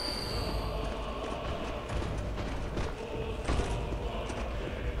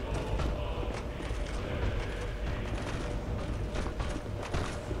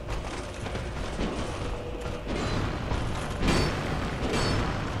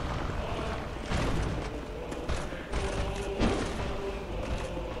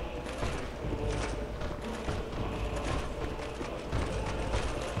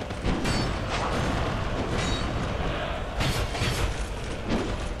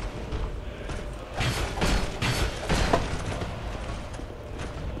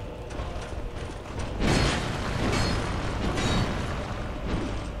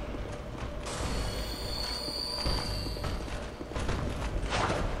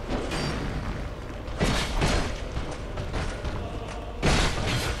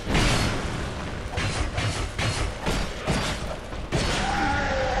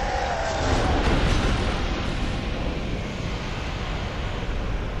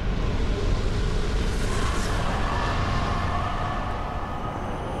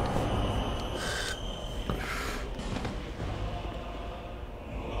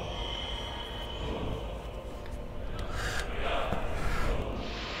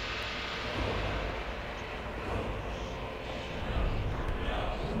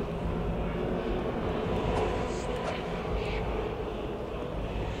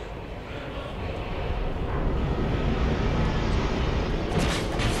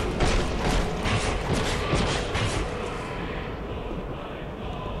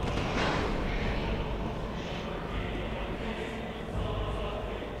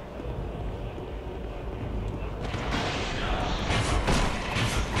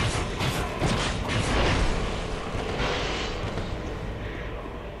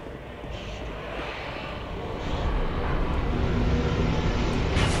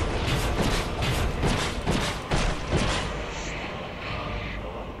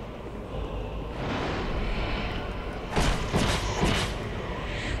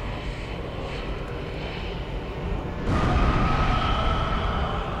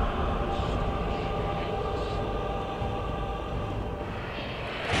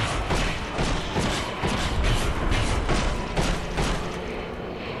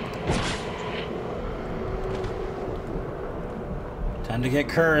 Time to get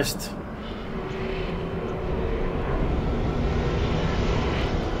cursed.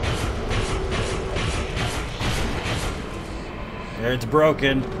 There, it's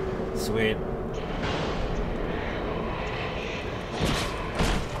broken. Sweet.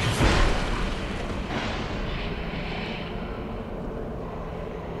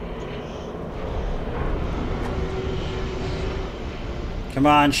 Come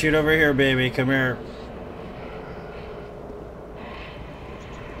on, shoot over here, baby. Come here.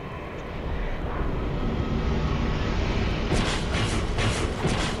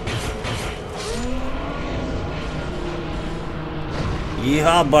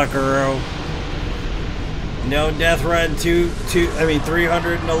 Yeehaw, buckaroo. No death run,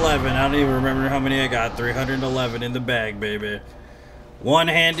 311. I don't even remember how many I got. 311 in the bag, baby.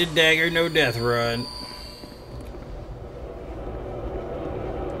 One-handed dagger, no death run.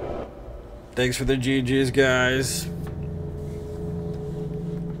 Thanks for the GGs, guys.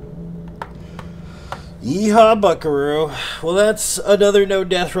 Yeehaw, buckaroo. Well, that's another no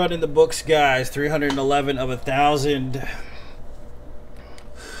death run in the books, guys. 311 of 1,000.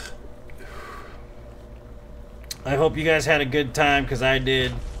 I hope you guys had a good time, because I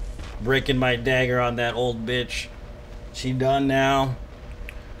did. Breaking my dagger on that old bitch. She done now.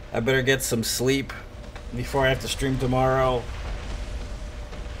 I better get some sleep before I have to stream tomorrow.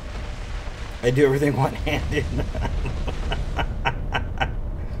 I do everything one-handed.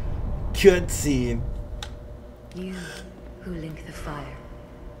 Cutscene. You who link the fire.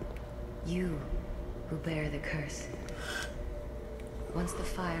 You who bear the curse. Once the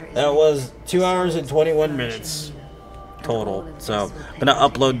fire is That was 2 hours and 21 minutes total. So I'm gonna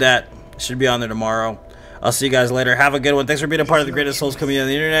upload that. Should be on there tomorrow. I'll see you guys later. Have a good one. Thanks for being a part of the greatest souls community on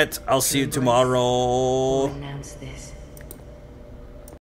the internet. I'll see you tomorrow. Announce this.